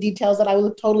back and read details that I would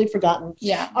have totally forgotten.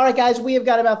 Yeah. All right, guys, we have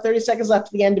got about 30 seconds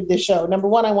left to the end of this show. Number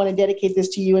one, I want to dedicate this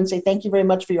to you and say thank you very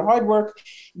much for your hard work,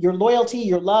 your loyalty,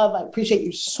 your love. I appreciate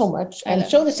you so much. And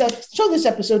show this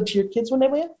episode to your kids when they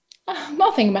win.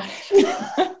 Nothing about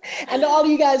it. And to all of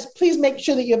you guys, please make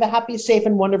sure that you have a happy, safe,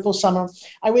 and wonderful summer.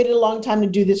 I waited a long time to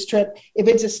do this trip. If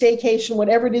it's a staycation,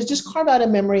 whatever it is, just carve out a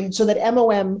memory, so that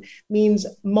MOM means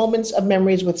moments of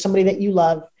memories with somebody that you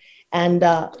love. And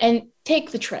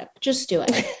take the trip. Just do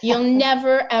it. You'll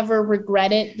never, ever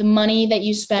regret it. The money that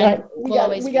you spend.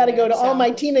 Right. We got to go to all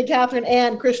my Tina, Catherine,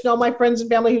 Ann, Krishna, all my friends and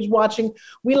family who's watching.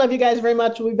 We love you guys very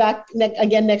much. We'll be back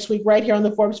again next week right here on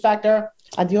the Forbes Factor.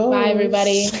 Adios. Bye,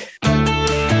 everybody.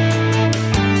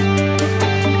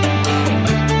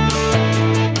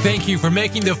 Thank you for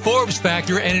making the Forbes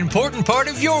Factor an important part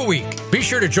of your week. Be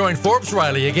sure to join Forbes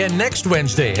Riley again next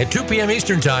Wednesday at 2 p.m.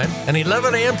 Eastern Time and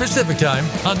 11 a.m. Pacific Time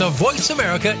on the Voice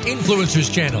America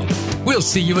Influencers Channel. We'll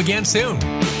see you again soon.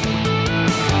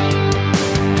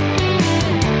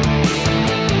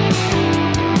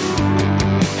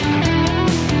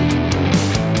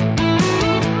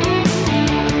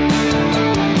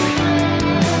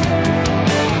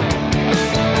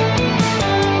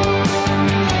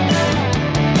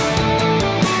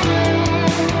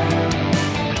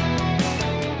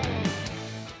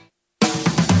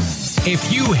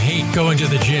 If you hate going to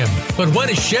the gym, but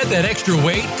want to shed that extra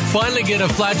weight, finally get a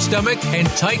flat stomach and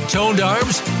tight toned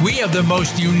arms, we have the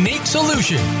most unique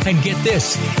solution. And get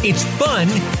this, it's fun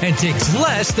and takes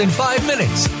less than 5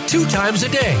 minutes, 2 times a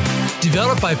day.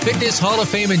 Developed by Fitness Hall of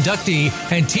Fame inductee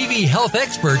and TV health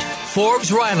expert,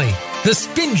 Forbes Riley. The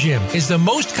Spin Gym is the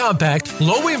most compact,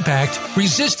 low-impact,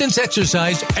 resistance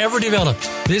exercise ever developed.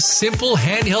 This simple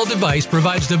handheld device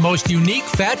provides the most unique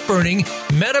fat-burning,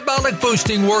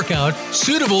 metabolic-boosting workout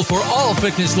suitable for all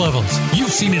fitness levels. You've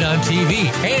seen it on TV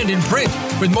and in print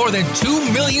with more than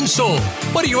 2 million sold.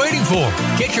 What are you waiting for?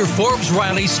 Get your Forbes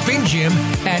Riley Spin Gym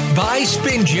at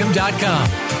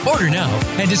buyspingym.com. Order now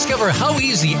and discover how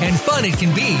easy and fun it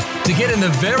can be to get in the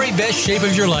very best shape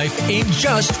of your life in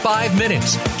just 5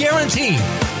 minutes. Guaranteed.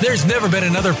 There's never been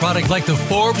another product like the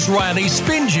Forbes Riley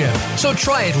Spin Gym. So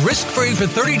try it risk-free for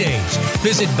 30 days.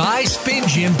 Visit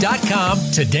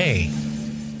buyspingym.com today.